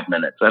within 5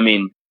 minutes. I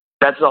mean,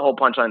 that's the whole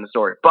punchline of the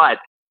story. But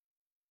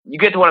you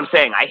get to what I'm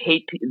saying. I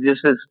hate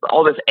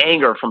all this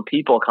anger from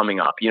people coming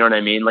up. You know what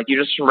I mean? Like,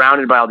 you're just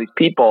surrounded by all these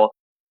people,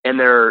 and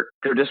they're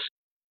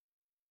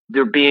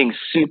being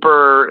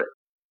super,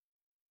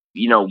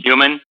 you know,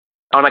 human,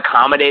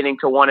 unaccommodating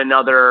to one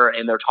another,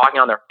 and they're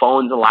talking on their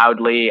phones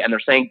loudly, and they're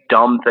saying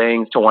dumb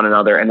things to one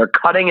another, and they're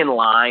cutting in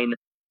line.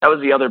 That was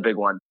the other big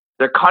one.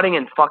 They're cutting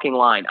in fucking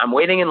line. I'm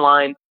waiting in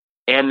line,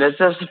 and this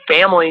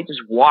family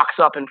just walks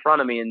up in front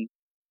of me, and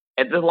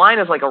the line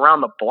is like around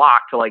the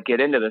block to like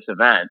get into this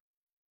event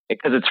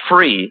because it's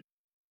free,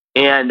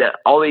 and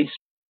all these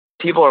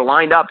people are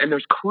lined up, and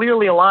there's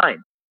clearly a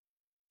line.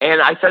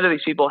 And I said to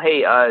these people,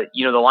 "Hey,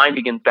 you know, the line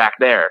begins back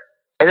there."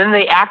 And then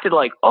they acted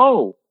like,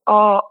 okay.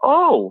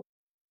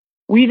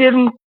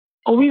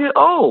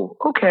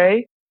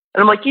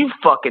 And I'm like, you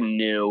fucking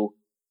knew.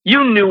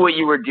 You knew what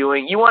you were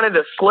doing. You wanted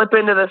to slip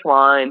into this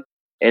line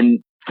and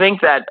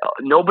think that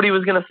nobody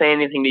was going to say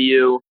anything to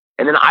you.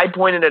 And then I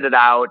pointed it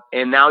out,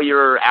 and now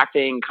you're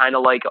acting kind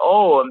of like,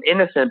 oh, I'm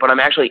innocent, but I'm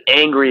actually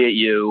angry at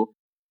you.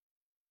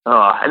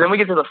 And then we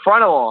get to the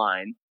front of the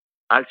line.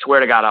 I swear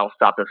to God, I'll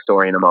stop this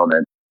story in a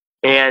moment.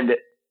 And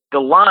the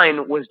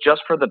line was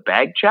just for the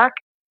bag check.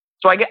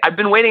 So I've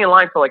been waiting in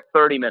line for like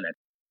 30 minutes.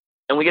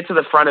 And we get to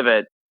the front of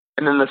it,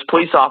 and then this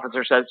police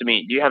officer says to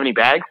me, "Do you have any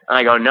bags?" And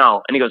I go,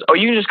 "No." And he goes, "Oh,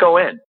 you can just go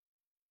in."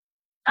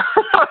 I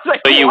was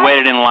like, but you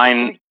waited in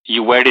line.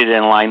 You waited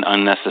in line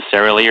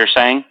unnecessarily, you're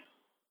saying?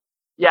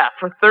 Yeah,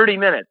 for 30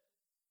 minutes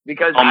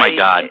because oh my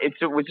God, it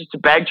was just a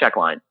bag check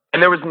line,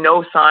 and there was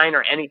no sign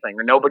or anything,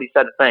 or nobody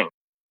said a thing.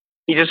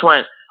 He just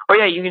went, "Oh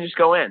yeah, you can just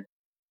go in."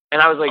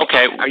 And I was like,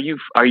 "Okay, are you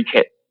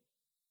kidding?"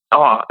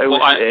 I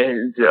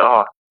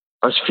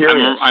was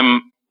furious.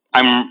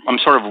 I'm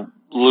sort of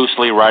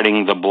loosely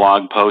writing the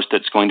blog post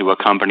that's going to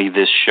accompany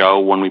this show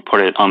when we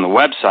put it on the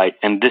website,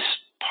 and this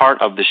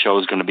part of the show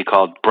is going to be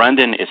called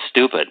 "Brendan is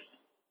Stupid."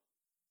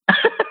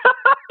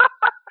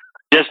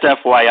 Just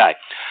FYI.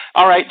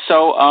 All right,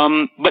 so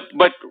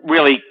but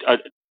really,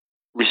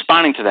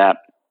 responding to that,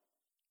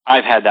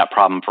 I've had that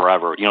problem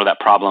forever. You know, that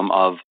problem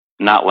of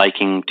not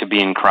liking to be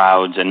in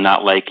crowds and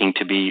not liking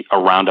to be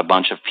around a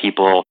bunch of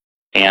people.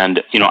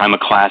 And, you know, I'm a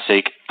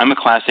classic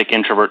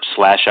introvert /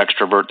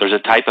 extrovert. There's a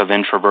type of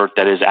introvert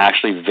that is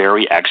actually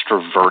very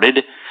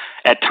extroverted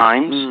at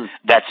times.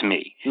 That's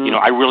me. You know,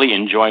 I really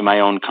enjoy my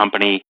own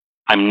company.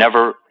 I'm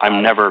never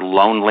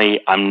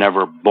lonely. I'm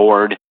never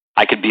bored.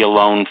 I could be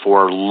alone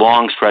for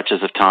long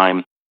stretches of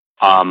time.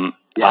 And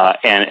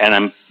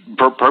I'm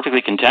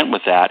perfectly content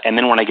with that. And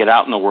then when I get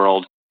out in the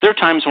world, there are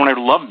times when I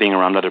love being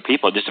around other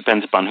people. It just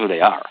depends upon who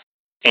they are.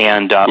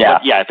 And,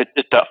 but yeah, if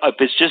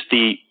it's just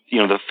the, you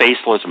know, the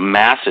faceless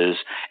masses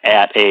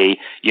at a,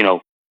 you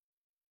know,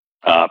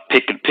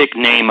 pick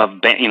name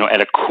of, you know, at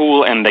a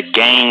Kool and the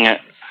Gang,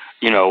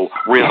 you know,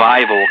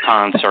 revival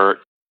concert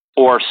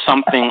or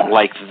something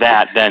like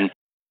that, then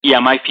yeah,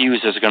 my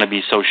fuse is going to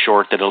be so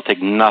short that it'll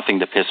take nothing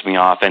to piss me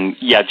off. And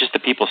yeah, just the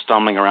people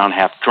stumbling around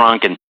half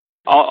drunk and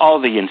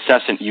all the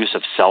incessant use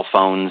of cell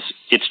phones,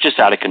 it's just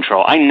out of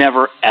control. I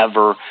never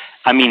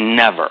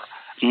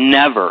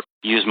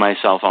use my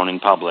cell phone in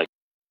public.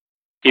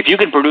 If you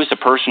can produce a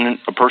person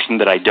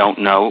that I don't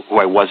know, who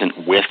I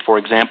wasn't with, for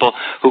example,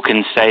 who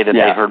can say that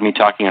they heard me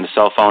talking on a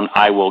cell phone,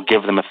 I will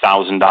give them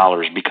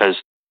 $1,000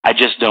 because I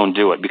just don't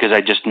do it, because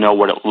I just know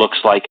what it looks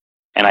like,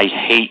 and I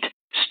hate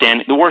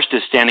the worst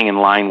is standing in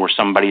line where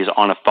somebody is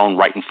on a phone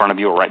right in front of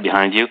you or right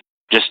behind you,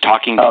 just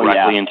talking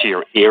directly into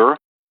your ear,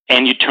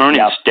 and you turn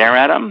and stare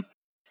at them,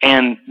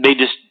 and they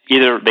just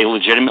either they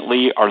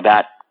legitimately are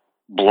that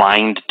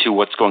blind to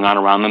what's going on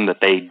around them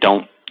that they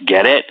don't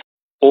get it,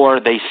 or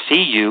they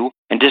see you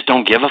and just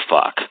don't give a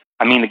fuck.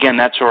 I mean, again,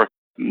 that's sort of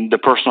the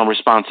personal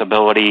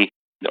responsibility.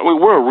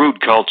 We're a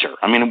rude culture.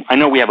 I mean, I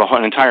know we have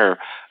an entire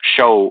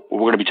show we're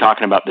going to be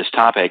talking about this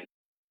topic,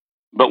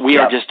 but we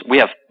are just we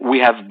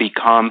have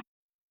become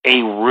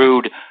a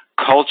rude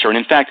culture. And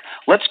in fact,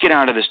 let's get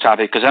out of this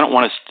topic because I don't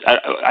want to.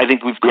 I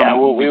think we've gotten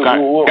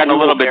a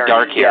little bit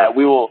dark here. Yeah,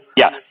 we will.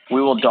 Yeah,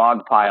 we will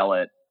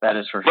dogpile it. That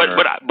is for sure.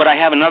 But I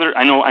have another.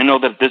 I know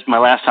that this my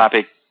last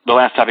topic. The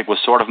last topic was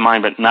sort of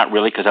mine, but not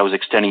really because I was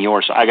extending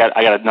yours. So I got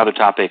another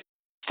topic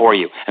for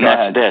you, and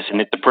that's this. And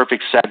it's the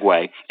perfect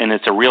segue, and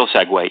it's a real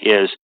segue.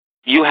 Is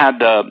you had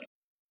the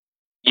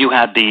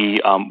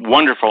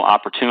wonderful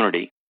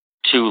opportunity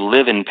to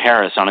live in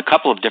Paris on a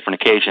couple of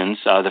different occasions.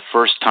 The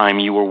first time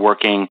you were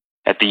working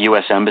at the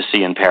U.S.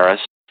 Embassy in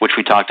Paris, which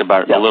we talked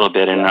about a little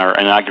bit in our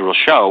inaugural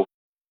show.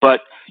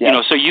 But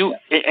so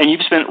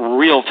you've spent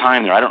real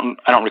time there. I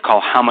don't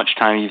recall how much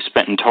time you've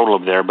spent in total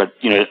over there, but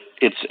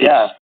it's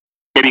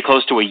maybe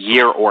close to a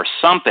year or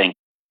something.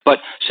 But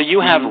so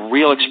you have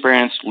real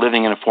experience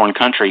living in a foreign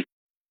country.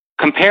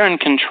 Compare and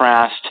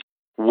contrast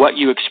what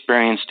you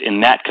experienced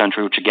in that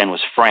country, which again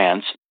was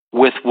France,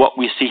 with what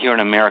we see here in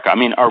America. I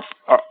mean, are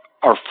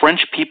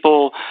French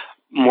people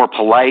more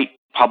polite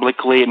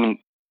publicly? I mean,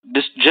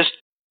 just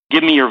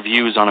give me your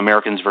views on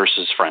Americans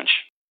versus French.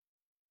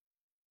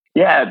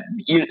 Yeah.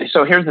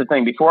 So here's the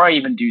thing. Before I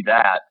even do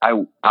that,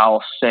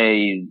 I'll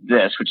say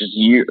this, which is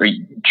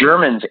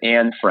Germans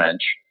and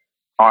French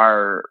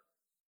are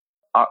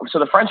so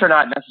the French are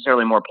not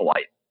necessarily more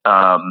polite.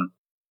 I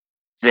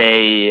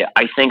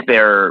think they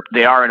are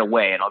in a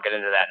way, and I'll get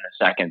into that in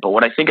a second. But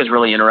what I think is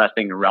really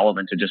interesting and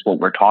relevant to just what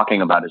we're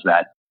talking about is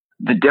that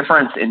the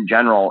difference in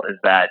general is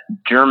that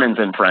Germans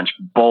and French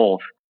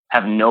both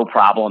have no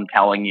problem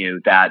telling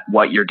you that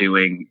what you're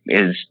doing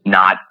is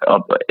not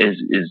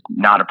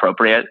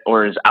appropriate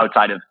or is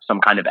outside of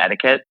some kind of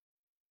etiquette.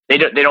 They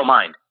don't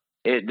mind.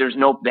 They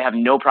have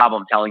no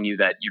problem telling you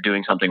that you're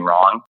doing something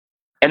wrong,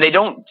 and they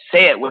don't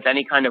say it with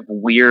any kind of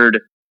weird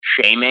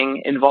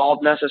shaming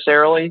involved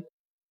necessarily.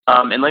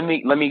 And let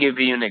me give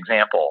you an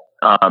example.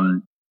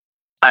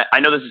 I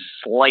know this is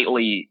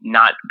slightly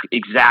not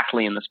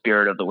exactly in the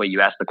spirit of the way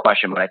you asked the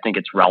question, but I think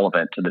it's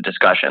relevant to the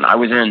discussion. I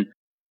was in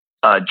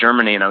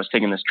Germany, and I was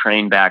taking this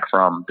train back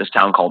from this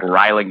town called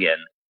Reilingen.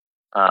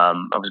 I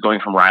was going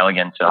from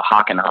Reilingen to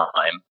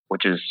Hockenheim,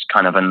 which is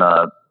kind of in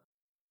the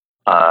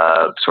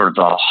sort of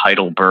the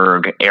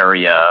Heidelberg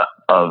area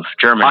of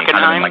Germany,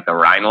 kind of in like the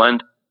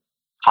Rhineland.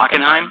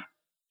 Hockenheim?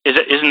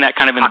 Isn't that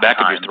kind of in the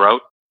back of your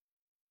throat?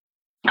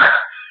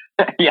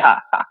 Yeah.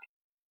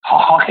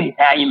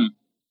 Hockenheim.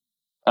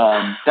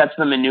 That's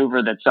the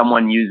maneuver that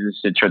someone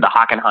uses the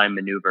Hockenheim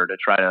Maneuver to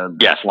try to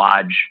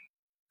dislodge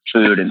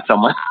food in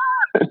someone's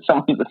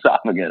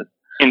esophagus.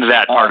 In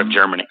that part of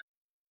Germany.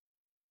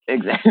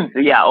 Exactly.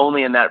 Yeah,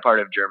 only in that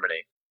part of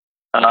Germany.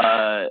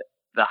 The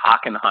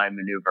Hockenheim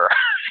Maneuver.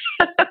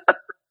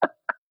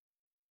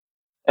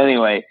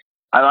 Anyway,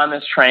 I'm on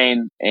this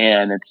train,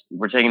 and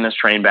we're taking this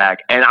train back.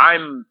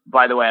 And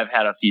by the way, I've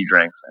had a few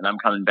drinks, and I'm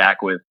coming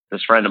back with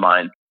this friend of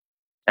mine.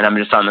 And I'm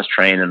just on this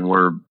train, and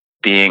we're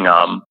being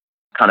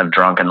kind of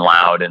drunk and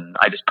loud. And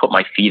I just put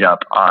my feet up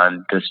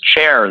on this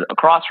chair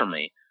across from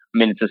me. I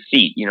mean, it's a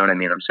seat, you know what I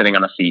mean? I'm sitting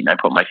on a seat, and I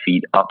put my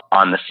feet up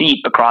on the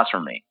seat across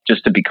from me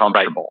just to be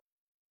comfortable.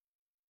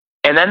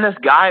 And then this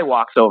guy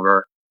walks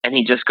over, and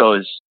he just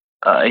goes,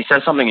 he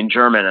says something in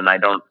German, and I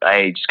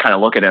just kind of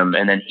look at him,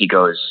 and then he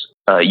goes,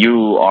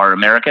 you are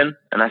American?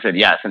 And I said,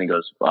 yes. And he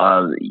goes,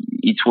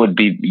 it would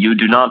be,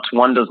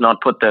 one does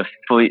not put their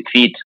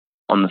feet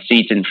on the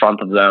seat in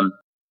front of them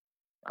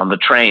on the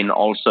train.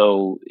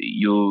 Also,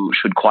 you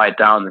should quiet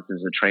down. This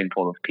is a train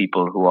full of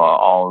people who are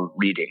all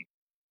reading.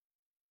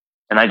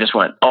 And I just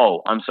went,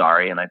 oh, I'm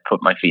sorry. And I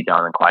put my feet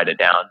down and quieted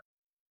down.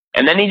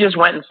 And then he just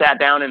went and sat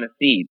down in a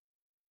seat.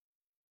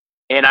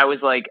 And I was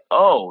like,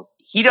 oh,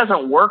 he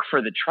doesn't work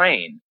for the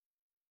train.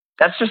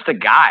 That's just a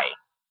guy.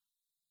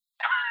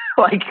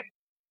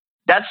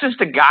 That's just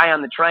a guy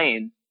on the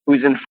train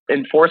who's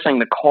enforcing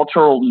the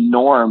cultural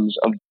norms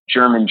of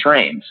German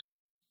trains.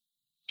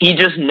 He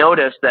just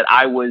noticed that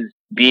I was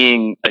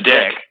being a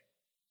dick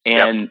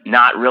and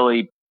not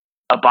really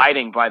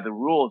abiding by the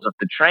rules of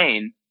the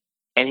train.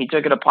 And he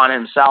took it upon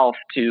himself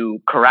to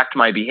correct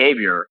my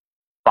behavior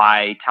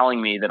by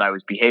telling me that I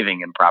was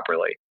behaving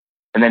improperly.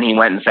 And then he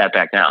went and sat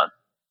back down.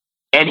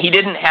 And he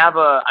didn't have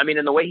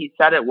and the way he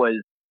said it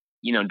was,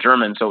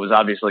 German, so it was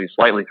obviously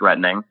slightly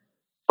threatening.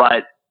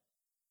 But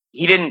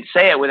he didn't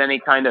say it with any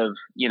kind of,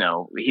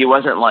 he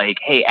wasn't like,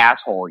 hey,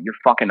 asshole, you're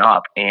fucking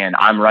up, and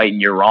I'm right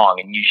and you're wrong,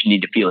 and you should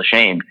need to feel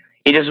ashamed.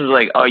 He just was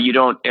like, oh, you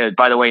don't,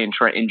 by the way,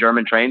 in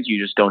German trains, you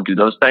just don't do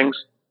those things.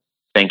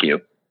 Thank you.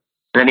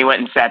 And then he went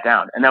and sat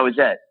down, and that was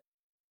it.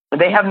 But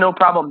they have no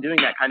problem doing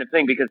that kind of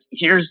thing, because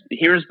here's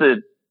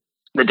the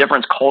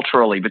difference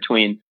culturally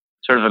between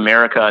sort of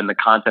America and the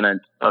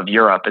continent of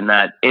Europe, in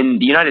that in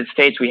the United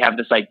States, we have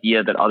this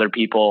idea that other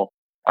people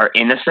are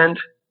innocent.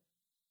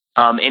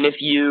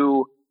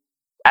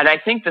 And I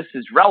think this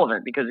is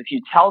relevant, because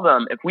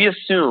if we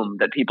assume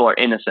that people are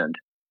innocent,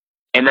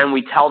 and then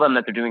we tell them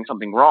that they're doing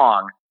something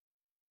wrong,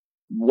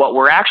 what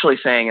we're actually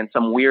saying in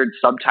some weird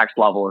subtext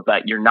level is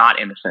that you're not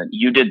innocent.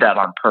 You did that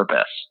on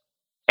purpose.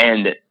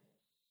 And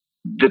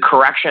the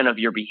correction of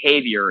your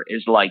behavior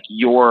is like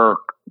you're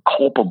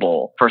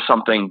culpable for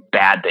something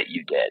bad that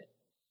you did.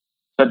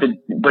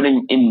 But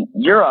in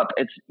Europe,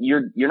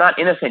 you're not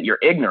innocent, you're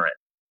ignorant.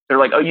 They're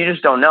like, oh, you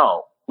just don't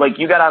know. Like,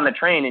 you got on the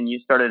train and you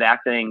started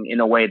acting in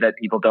a way that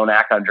people don't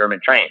act on German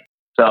trains.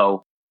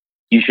 So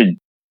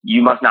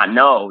you must not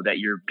know that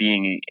you're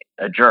being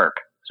a jerk.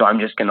 So I'm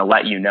just going to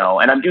let you know.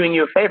 And I'm doing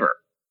you a favor.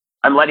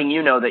 I'm letting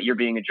you know that you're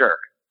being a jerk.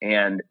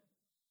 And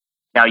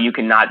now you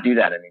cannot do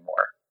that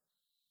anymore.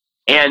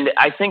 And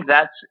I think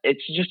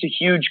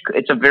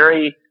it's a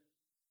very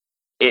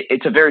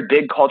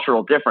big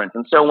cultural difference.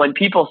 And so when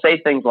people say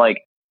things like,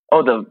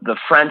 oh, the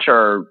French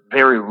are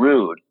very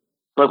rude.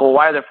 Like, well,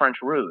 why are the French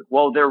rude?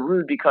 Well, they're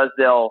rude because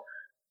they'll,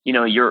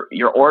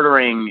 you're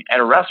ordering at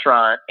a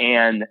restaurant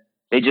and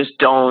they just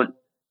don't,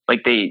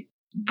 like, they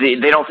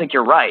don't think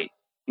you're right.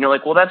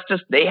 Like, well, that's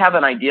just, they have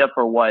an idea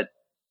for what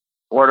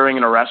ordering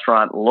in a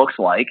restaurant looks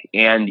like,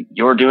 and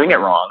you're doing it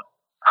wrong.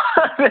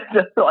 It's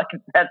just like,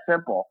 it's that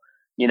simple.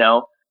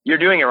 You're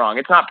doing it wrong.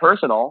 It's not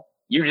personal.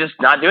 You're just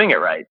not doing it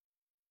right.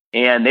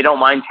 And they don't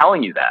mind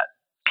telling you that.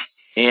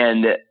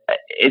 And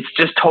it's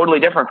just totally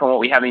different from what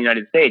we have in the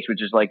United States,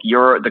 which is like,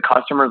 the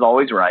customer's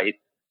always right.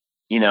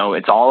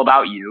 It's all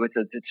about you.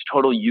 It's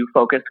total you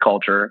focused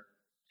culture.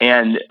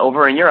 And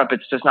over in Europe,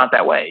 it's just not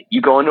that way.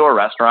 You go into a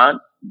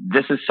restaurant.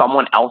 This is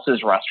someone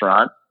else's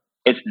restaurant.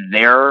 It's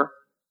their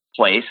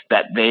place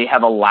that they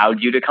have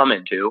allowed you to come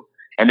into,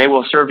 and they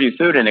will serve you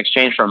food in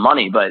exchange for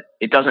money. But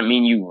it doesn't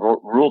mean you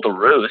rule the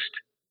roost.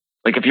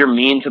 Like, if you're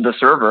mean to the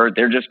server,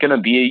 they're just going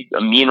to be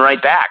a mean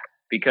right back,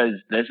 because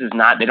they don't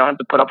have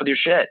to put up with your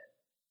shit.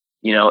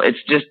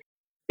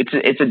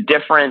 It's a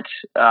different,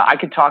 I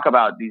could talk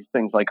about these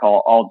things like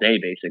all day,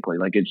 basically.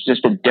 Like, it's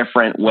just a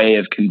different way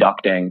of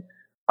conducting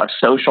a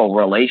social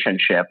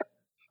relationship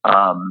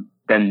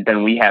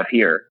than we have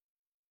here.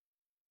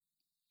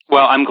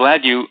 Well, I'm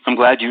glad you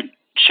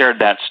shared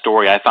that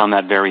story. I found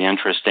that very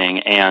interesting.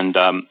 And,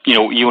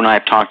 you and I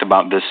have talked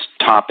about this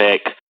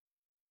topic,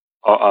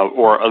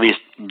 or at least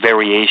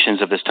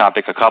variations of this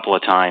topic, a couple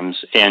of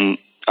times. And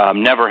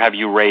never have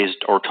you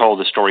raised or told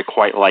a story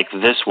quite like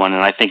this one.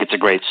 And I think it's a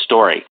great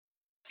story.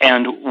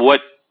 And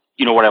what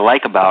I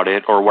like about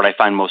it, or what I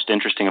find most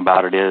interesting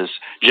about it, is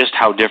just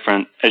how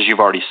different, as you've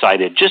already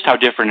cited, just how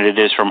different it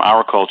is from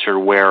our culture,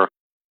 where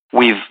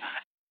we've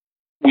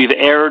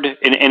erred,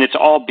 and it's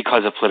all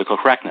because of political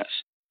correctness.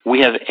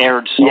 We have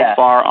erred so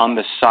far on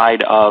the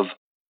side of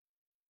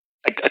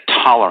a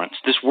tolerance.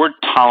 This word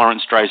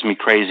tolerance drives me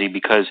crazy,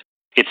 because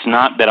it's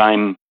not that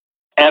I'm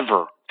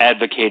ever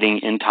advocating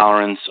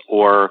intolerance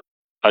or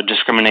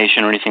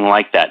discrimination or anything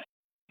like that.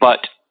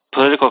 But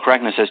political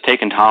correctness has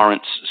taken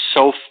tolerance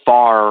so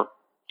far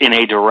in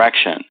a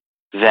direction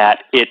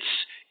that it's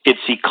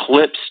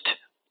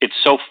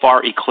so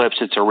far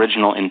eclipsed its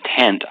original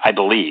intent, I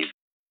believe.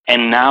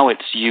 And now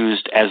it's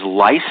used as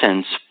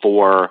license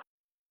for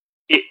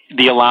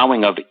the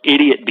allowing of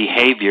idiot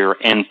behavior,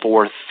 and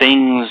for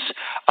things.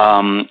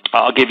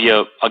 I'll give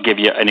you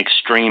an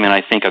extreme, and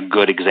I think a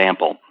good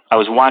example. I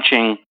was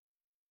watching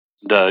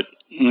the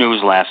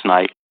news last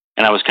night,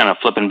 and I was kind of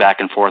flipping back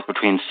and forth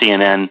between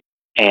CNN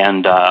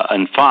and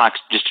Fox,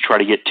 just to try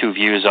to get two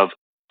views of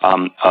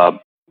the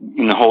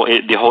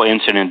whole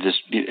incident.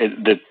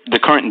 The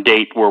current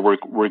date where we're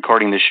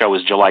recording this show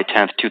is July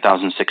 10th,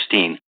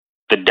 2016.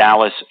 The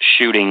Dallas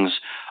shootings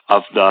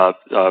of the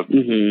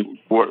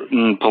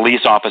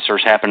police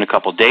officers happened a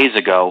couple days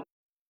ago,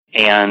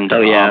 and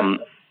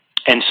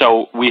and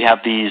so we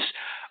have these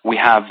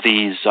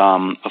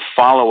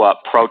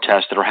follow-up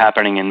protests that are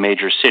happening in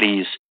major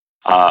cities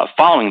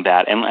following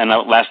that. And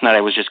last night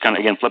I was just kind of,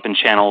 again, flipping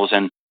channels,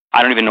 and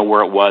I don't even know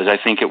where it was. I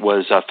think it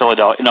was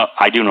Philadelphia. No,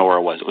 I do know where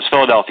it was. It was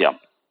Philadelphia,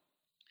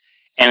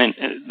 and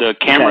the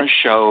camera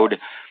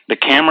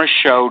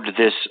showed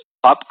this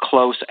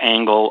up-close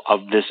angle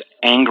of this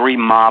angry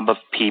mob of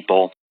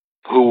people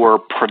who were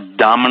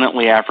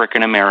predominantly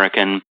African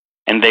American,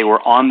 and they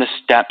were on the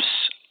steps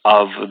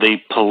of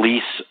a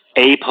police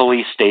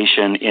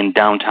station in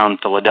downtown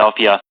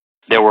Philadelphia.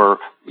 There were,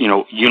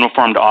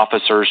 uniformed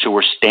officers who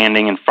were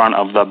standing in front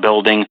of the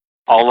building,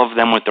 all of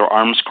them with their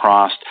arms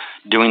crossed,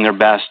 doing their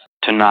best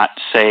to not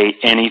say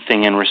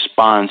anything in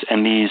response.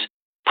 And these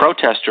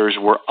protesters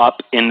were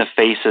up in the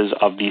faces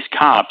of these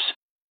cops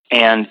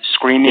and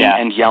screaming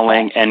and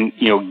yelling and,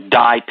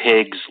 die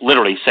pigs,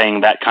 literally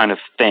saying that kind of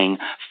thing.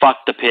 Fuck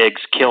the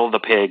pigs, kill the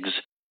pigs.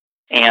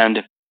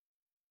 And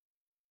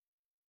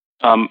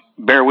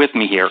bear with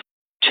me here.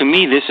 To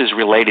me, this is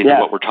related to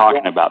what we're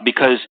talking about,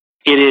 because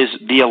it is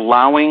the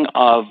allowing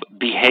of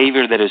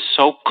behavior that is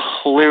so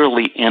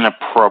clearly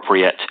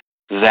inappropriate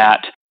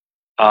that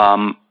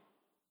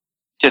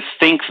to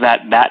think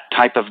that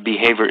type of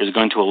behavior is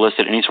going to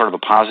elicit any sort of a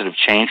positive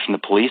change from the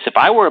police. If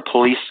I were a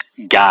police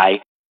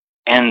guy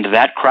and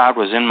that crowd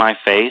was in my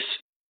face,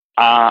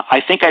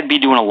 I think I'd be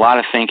doing a lot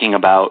of thinking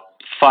about,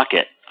 fuck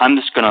it, I'm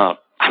just gonna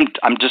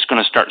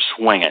start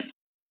swinging,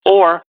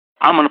 or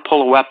I'm gonna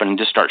pull a weapon and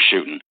just start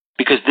shooting,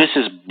 because this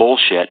is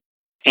bullshit.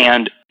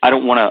 And I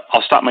don't want to.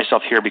 I'll stop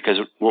myself here, because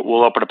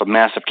we'll open up a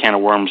massive can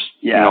of worms,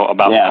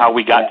 about how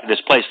we got to this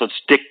place. Let's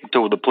stick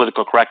to the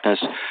political correctness,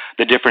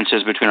 the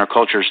differences between our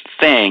cultures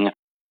thing.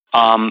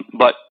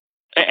 But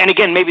and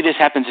again, maybe this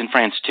happens in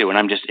France too, and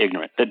I'm just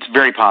ignorant. That's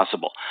very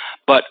possible.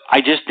 But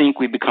I just think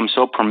we've become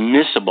so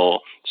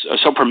permissive,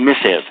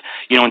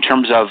 in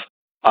terms of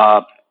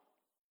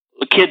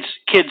kids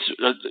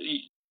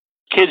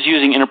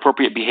using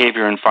inappropriate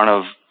behavior in front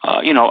of,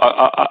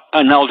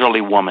 an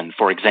elderly woman,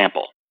 for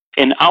example.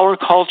 In our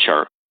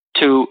culture,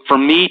 for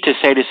me to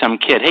say to some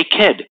kid, "Hey,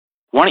 kid,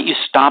 why don't you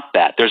stop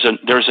that? There's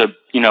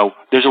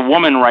a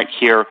woman right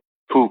here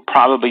who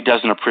probably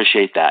doesn't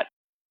appreciate that."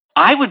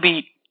 I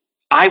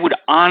would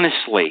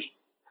honestly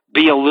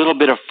be a little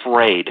bit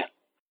afraid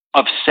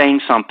of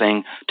saying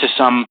something to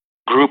some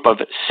group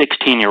of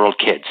 16-year-old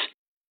kids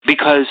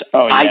because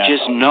I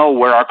just know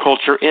where our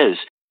culture is,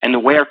 and the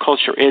way our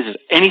culture is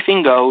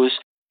anything goes.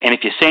 And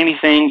if you say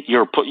anything,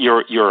 you're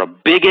a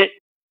bigot,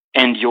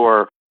 and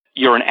you're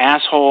an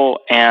asshole,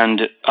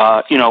 and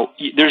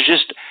there's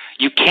just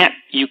you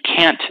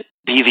can't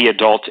be the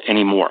adult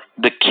anymore.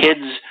 The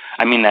kids,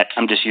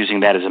 I'm just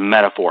using that as a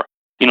metaphor.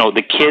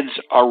 The kids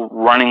are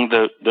running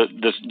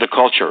the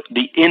culture.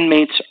 The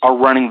inmates are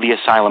running the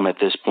asylum at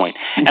this point.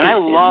 And I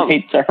love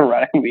inmates are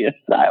running the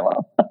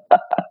asylum.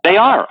 They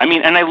are.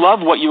 And I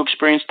love what you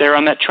experienced there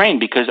on that train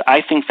because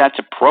I think that's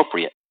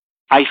appropriate.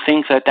 I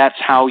think that's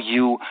how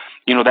you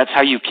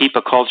keep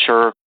a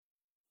culture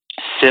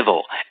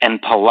civil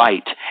and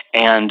polite,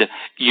 and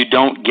you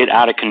don't get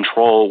out of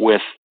control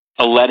with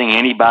letting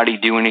anybody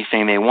do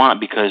anything they want,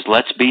 because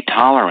let's be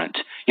tolerant.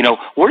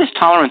 Where does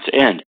tolerance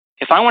end?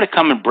 If I want to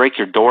come and break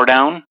your door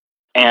down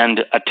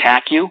and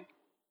attack you,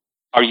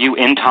 are you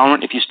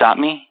intolerant if you stop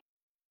me?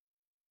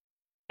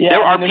 Yeah,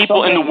 there are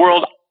people in the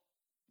world,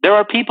 there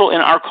are people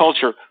in our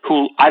culture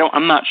who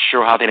I'm not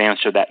sure how they'd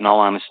answer that, in all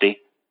honesty.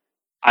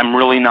 I'm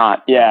really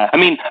not. Yeah.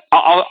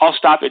 I'll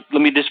stop it.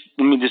 Let me just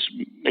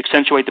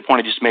accentuate the point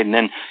I just made, and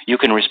then you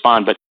can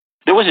respond. But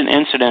there was an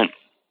incident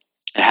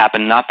that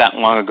happened not that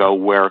long ago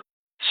where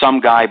some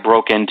guy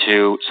broke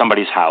into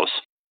somebody's house,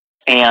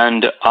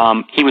 and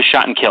he was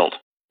shot and killed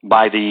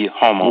by the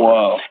homeowner.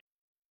 Whoa.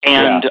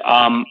 And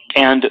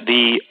and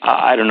the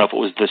I don't know if it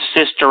was the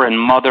sister and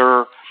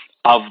mother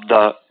of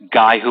the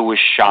guy who was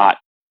shot,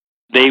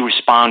 they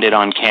responded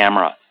on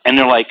camera, and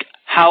they're like,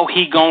 "How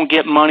he gonna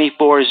get money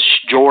for his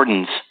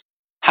Jordans?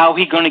 How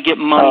he gonna get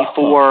money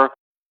for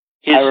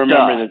his?" I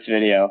remember this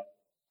video.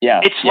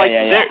 Yeah, it's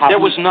there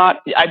was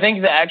not. I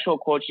think the actual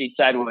quote she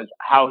said was,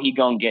 "How he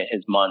gonna get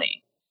his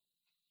money?"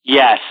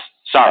 Yes,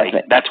 sorry,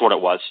 that's what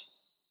it was.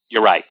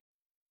 You're right.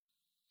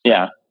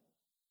 Yeah,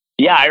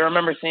 yeah, I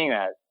remember seeing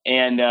that,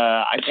 and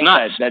I think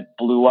that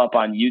blew up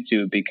on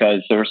YouTube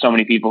because there were so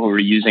many people who were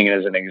using it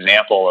as an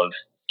example of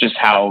just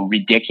how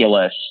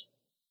ridiculous.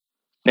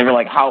 They were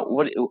like,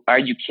 what, are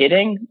you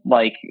kidding?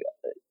 Like,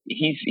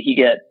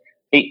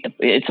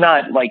 it's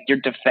not like you're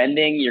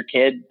defending your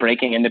kid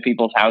breaking into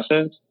people's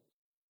houses.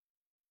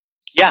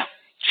 Yeah,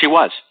 she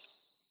was.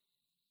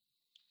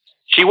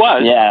 She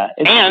was. Yeah.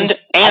 And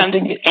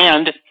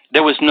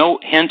there was no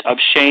hint of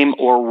shame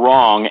or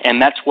wrong.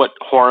 And that's what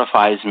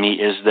horrifies me,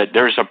 is that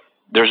there's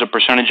a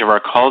percentage of our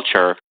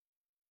culture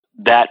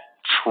that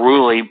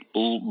truly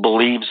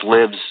believes,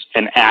 lives,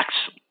 and acts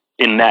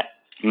in that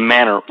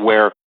manner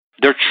where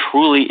there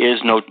truly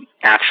is no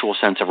actual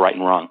sense of right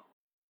and wrong.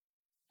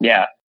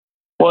 Yeah.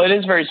 Well, it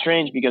is very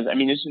strange because,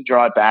 just to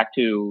draw it back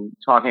to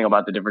talking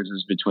about the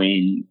differences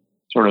between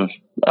sort of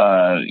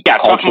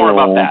talk more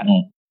about that.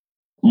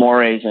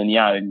 Mores in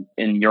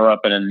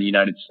Europe and in the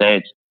United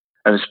States.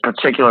 I was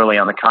particularly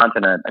on the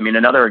continent.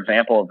 Another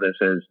example of this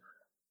is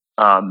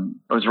I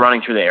was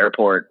running through the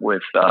airport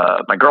with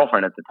my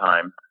girlfriend at the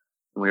time.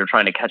 We were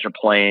trying to catch a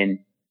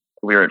plane.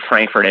 We were at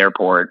Frankfurt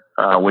Airport,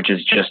 which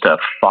is just a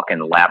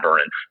fucking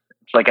labyrinth.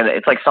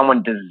 It's like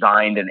someone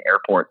designed an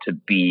airport to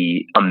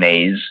be a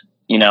maze,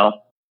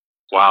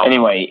 Wow.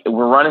 Anyway,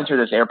 we're running through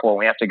this airport.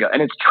 We have to go,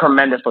 and it's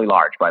tremendously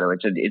large, by the way.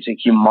 It's a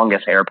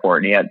humongous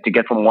airport. And to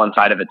get from one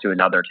side of it to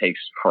another takes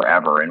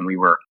forever. And we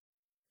were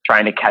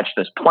trying to catch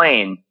this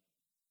plane,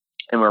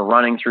 and we're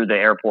running through the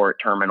airport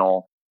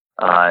terminal,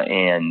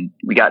 and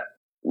we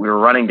were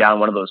running down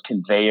one of those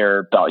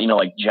conveyor belt,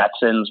 like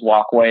Jetsons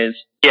walkways.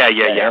 Yeah.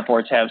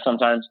 Airports have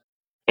sometimes.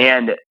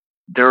 And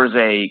there's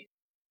a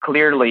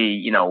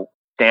clearly,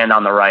 stand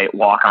on the right,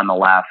 walk on the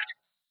left,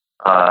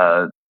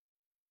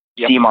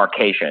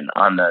 demarcation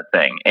on the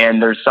thing.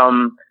 And there's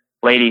some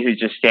lady who's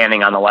just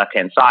standing on the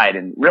left-hand side,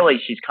 and really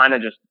she's kind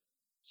of just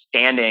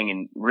standing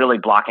and really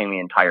blocking the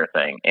entire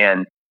thing.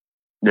 And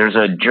there's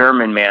a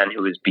German man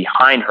who is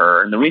behind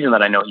her. And the reason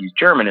that I know he's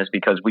German is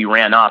because we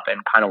ran up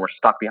and kind of were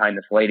stuck behind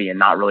this lady and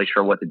not really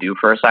sure what to do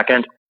for a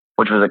second,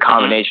 which was a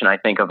combination, I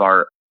think, of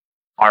our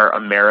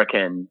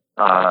American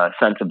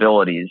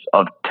sensibilities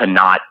to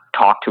not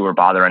talk to or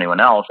bother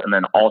anyone else. And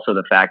then also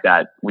the fact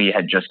that we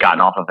had just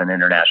gotten off of an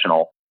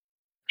international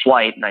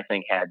flight and I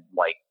think had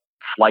like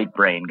flight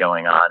brain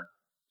going on.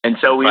 And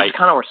so we just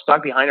kind of were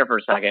stuck behind her for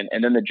a second.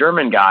 And then the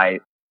German guy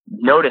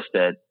noticed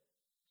it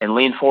and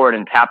leaned forward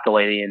and tapped the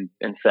lady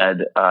and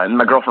said, and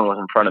my girlfriend was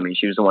in front of me.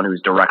 She was the one who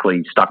was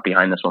directly stuck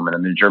behind this woman.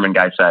 And the German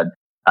guy said,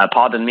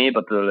 "Pardon me,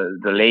 but the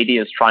lady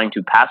is trying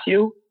to pass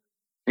you."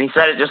 And he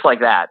said it just like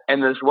that.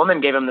 And this woman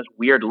gave him this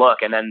weird look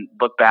and then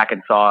looked back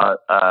and saw,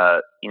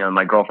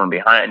 my girlfriend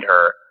behind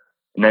her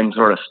and then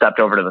sort of stepped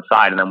over to the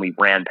side and then we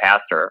ran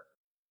past her.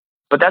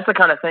 But that's the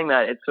kind of thing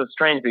that it's so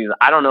strange because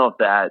I don't know if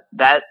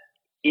that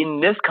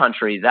in this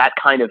country, that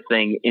kind of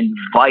thing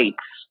invites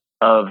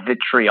a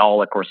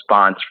vitriolic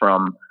response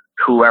from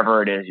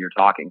whoever it is you're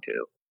talking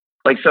to.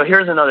 Like, so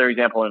here's another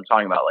example I'm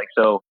talking about. Like,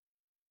 so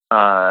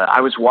I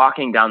was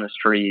walking down the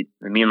street,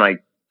 and me and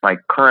my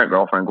current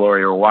girlfriend,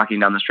 Gloria, were walking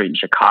down the street in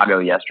Chicago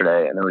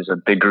yesterday, and there was a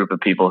big group of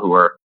people who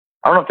were,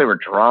 I don't know if they were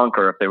drunk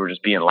or if they were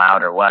just being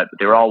loud or what, but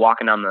they were all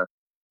walking down the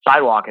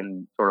sidewalk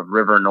in sort of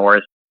River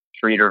North,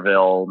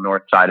 Streeterville,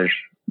 north side of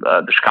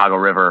the Chicago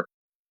River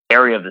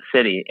area of the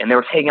city, and they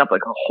were taking up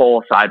like a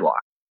whole sidewalk.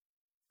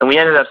 And we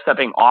ended up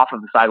stepping off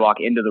of the sidewalk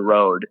into the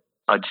road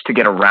just to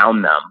get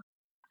around them.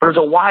 But it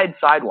was a wide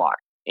sidewalk,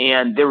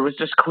 and there was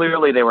just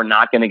clearly they were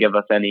not going to give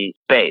us any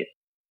space.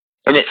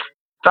 And it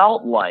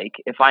felt like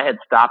if I had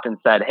stopped and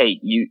said, hey,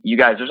 you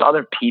guys, there's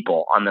other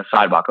people on the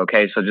sidewalk,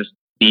 okay? So just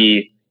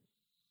be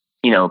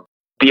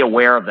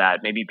aware of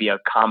that, maybe be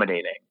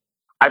accommodating.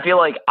 I feel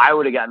like I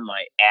would have gotten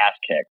my ass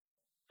kicked.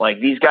 Like,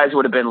 these guys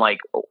would have been like,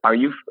 are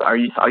you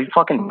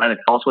fucking trying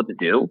to tell us what to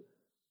do?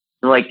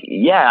 I'm like,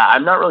 yeah,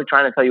 I'm not really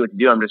trying to tell you what to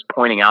do. I'm just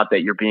pointing out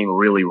that you're being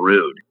really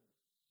rude.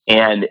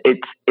 And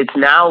it's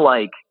now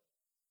like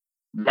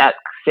that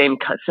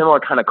similar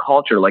kind of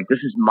culture. Like, this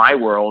is my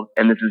world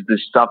and this is the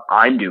stuff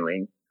I'm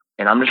doing.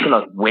 And I'm just going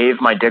to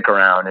wave my dick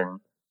around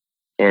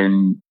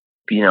and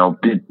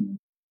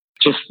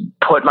just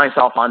put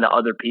myself onto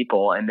other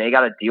people and they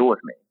got to deal with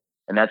me.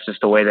 And that's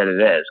just the way that it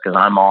is because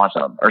I'm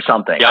awesome or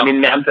something. Yep. I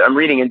mean, I'm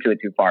reading into it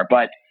too far,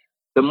 but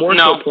the more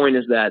so point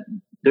is that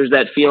there's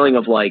that feeling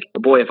of like,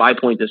 boy, if I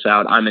point this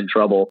out, I'm in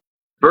trouble.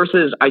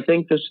 Versus, I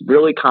think this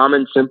really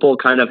common, simple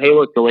kind of, hey,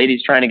 look, the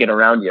lady's trying to get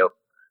around you.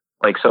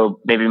 Like, so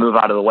maybe move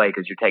out of the way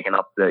because you're taking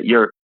up the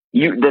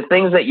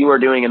things that you are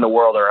doing in the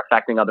world are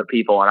affecting other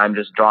people. And I'm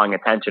just drawing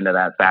attention to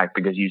that fact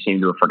because you seem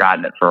to have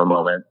forgotten it for a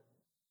moment.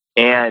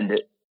 And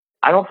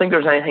I don't think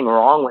there's anything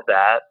wrong with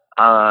that.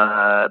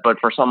 But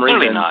for some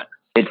reason,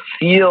 it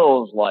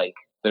feels like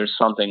there's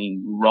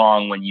something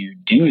wrong when you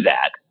do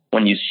that,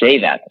 when you say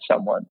that to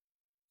someone.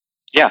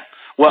 Yeah.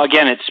 Well,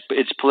 again,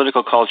 it's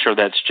political culture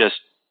that's just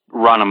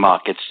run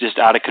amok. It's just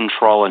out of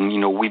control. And,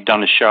 we've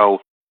done a show,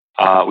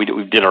 we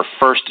did our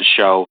first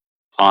show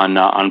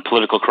on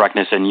political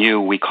correctness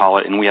and we call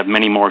it, and we have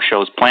many more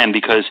shows planned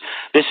because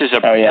this is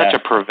such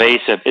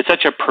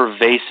a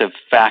pervasive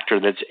factor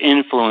that's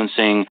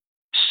influencing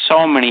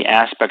so many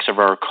aspects of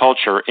our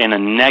culture in a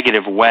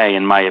negative way,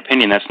 in my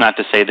opinion. That's not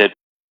to say that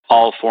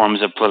all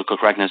forms of political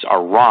correctness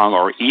are wrong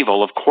or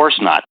evil. Of course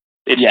not.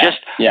 It's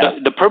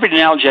the perfect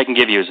analogy I can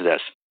give you is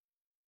this.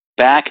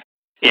 Back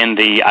in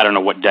the, I don't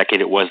know what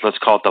decade it was, let's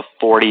call it the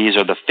 40s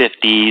or the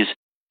 50s,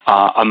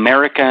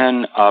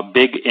 American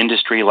big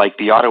industry like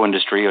the auto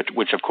industry,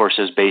 which of course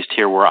is based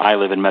here where I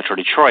live in Metro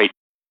Detroit,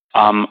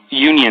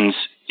 unions,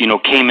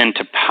 came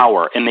into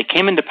power. And they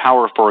came into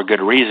power for a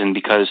good reason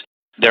because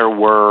there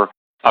were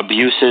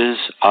abuses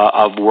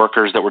of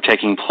workers that were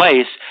taking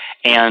place,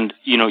 and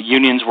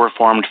unions were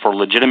formed for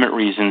legitimate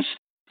reasons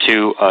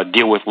to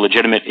deal with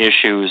legitimate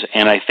issues,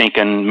 and I think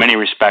in many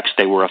respects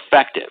they were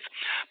effective.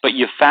 But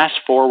you fast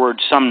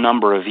forward some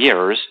number of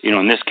years,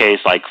 in this case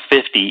like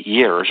 50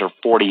 years or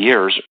 40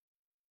 years,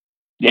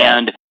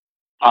 and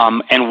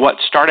what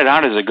started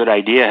out as a good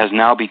idea has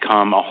now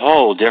become a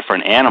whole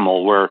different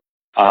animal where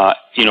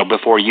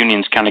before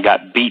unions kind of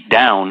got beat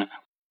down,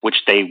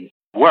 which they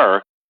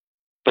were.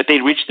 But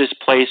they reached this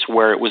place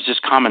where it was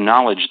just common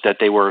knowledge that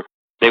they were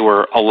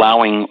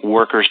allowing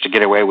workers to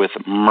get away with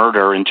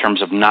murder in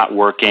terms of not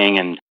working,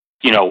 and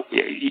you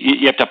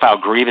have to file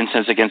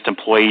grievances against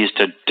employees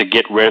to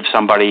get rid of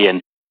somebody.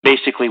 And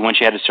basically, once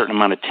you had a certain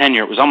amount of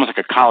tenure, it was almost like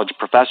a college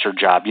professor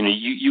job.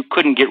 You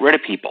couldn't get rid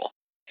of people,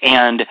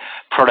 and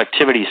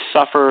productivity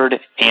suffered,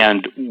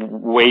 and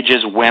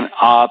wages went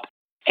up.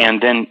 And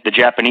then the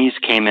Japanese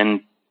came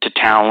into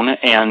town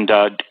and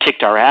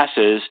kicked our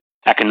asses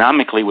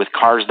economically with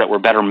cars that were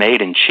better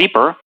made and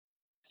cheaper.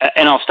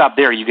 And I'll stop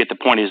there. You get the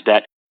point, is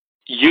that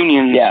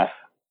unions,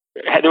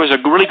 there was a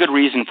really good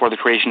reason for the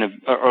creation of,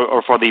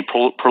 or for the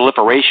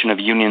proliferation of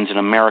unions in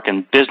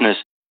American business,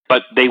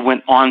 but they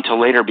went on to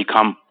later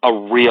become a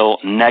real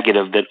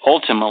negative that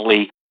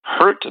ultimately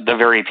hurt the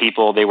very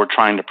people they were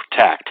trying to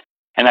protect.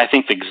 And I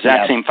think the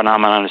exact same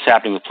phenomenon is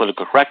happening with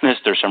political correctness.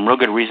 There's some real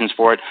good reasons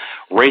for it.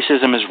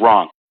 Racism is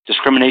wrong.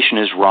 Discrimination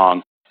is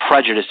wrong.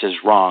 Prejudice is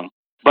wrong.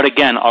 But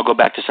again, I'll go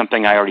back to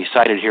something I already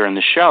cited here in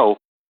the show.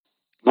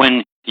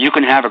 When you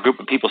can have a group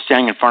of people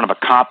standing in front of a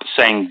cop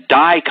saying,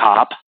 "Die,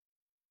 cop,"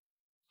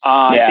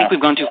 I think we've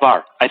gone too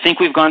far. I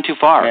think we've gone too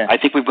far. I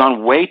think we've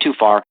gone way too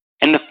far.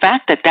 And the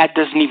fact that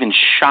doesn't even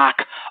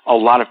shock a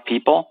lot of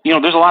people.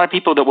 There's a lot of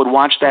people that would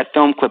watch that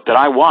film clip that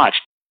I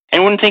watched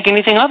and wouldn't think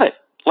anything of it.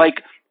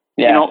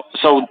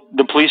 So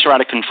the police are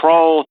out of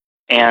control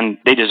and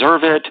they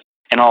deserve it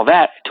and all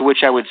that, to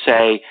which I would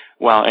say,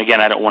 well,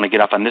 again, I don't want to get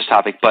up on this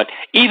topic, but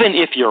even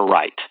if you're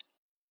right,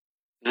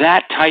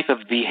 that type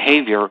of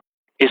behavior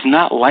is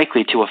not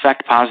likely to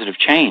affect positive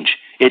change.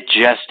 It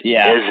just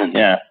isn't.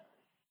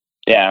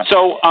 Yeah.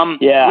 So,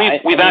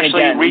 we've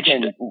actually reached.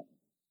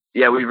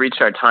 We've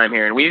reached our time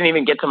here, and we didn't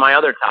even get to my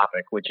other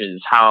topic, which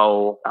is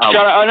how. Shut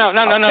up! Oh,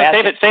 no!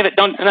 Save it!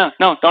 Don't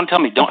tell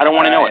me. I don't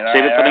want to know it.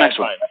 Save it for the next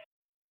one.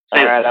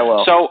 All right, I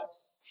will.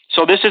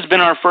 So this has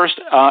been our first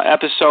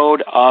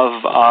episode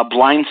of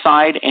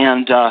Blindside,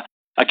 and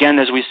again,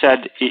 as we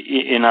said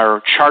in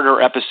our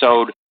charter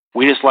episode,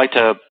 we just like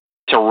to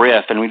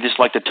riff, and we just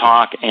like to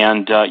talk.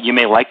 And you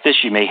may like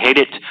this, you may hate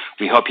it.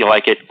 We hope you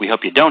like it. We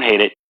hope you don't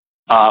hate it.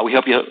 We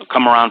hope you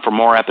come around for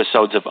more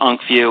episodes of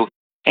Unc Phew.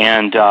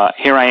 And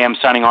here I am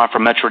signing off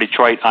from Metro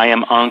Detroit. I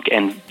am Unc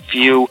and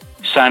Phew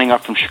signing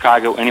off from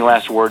Chicago. Any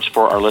last words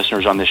for our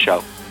listeners on this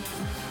show?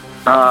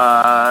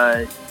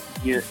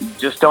 You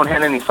just don't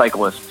hit any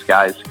cyclists,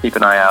 guys. Keep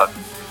an eye out.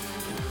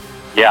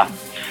 Yeah.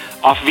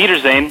 Auf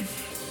Wiedersehen.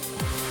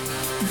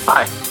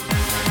 Bye.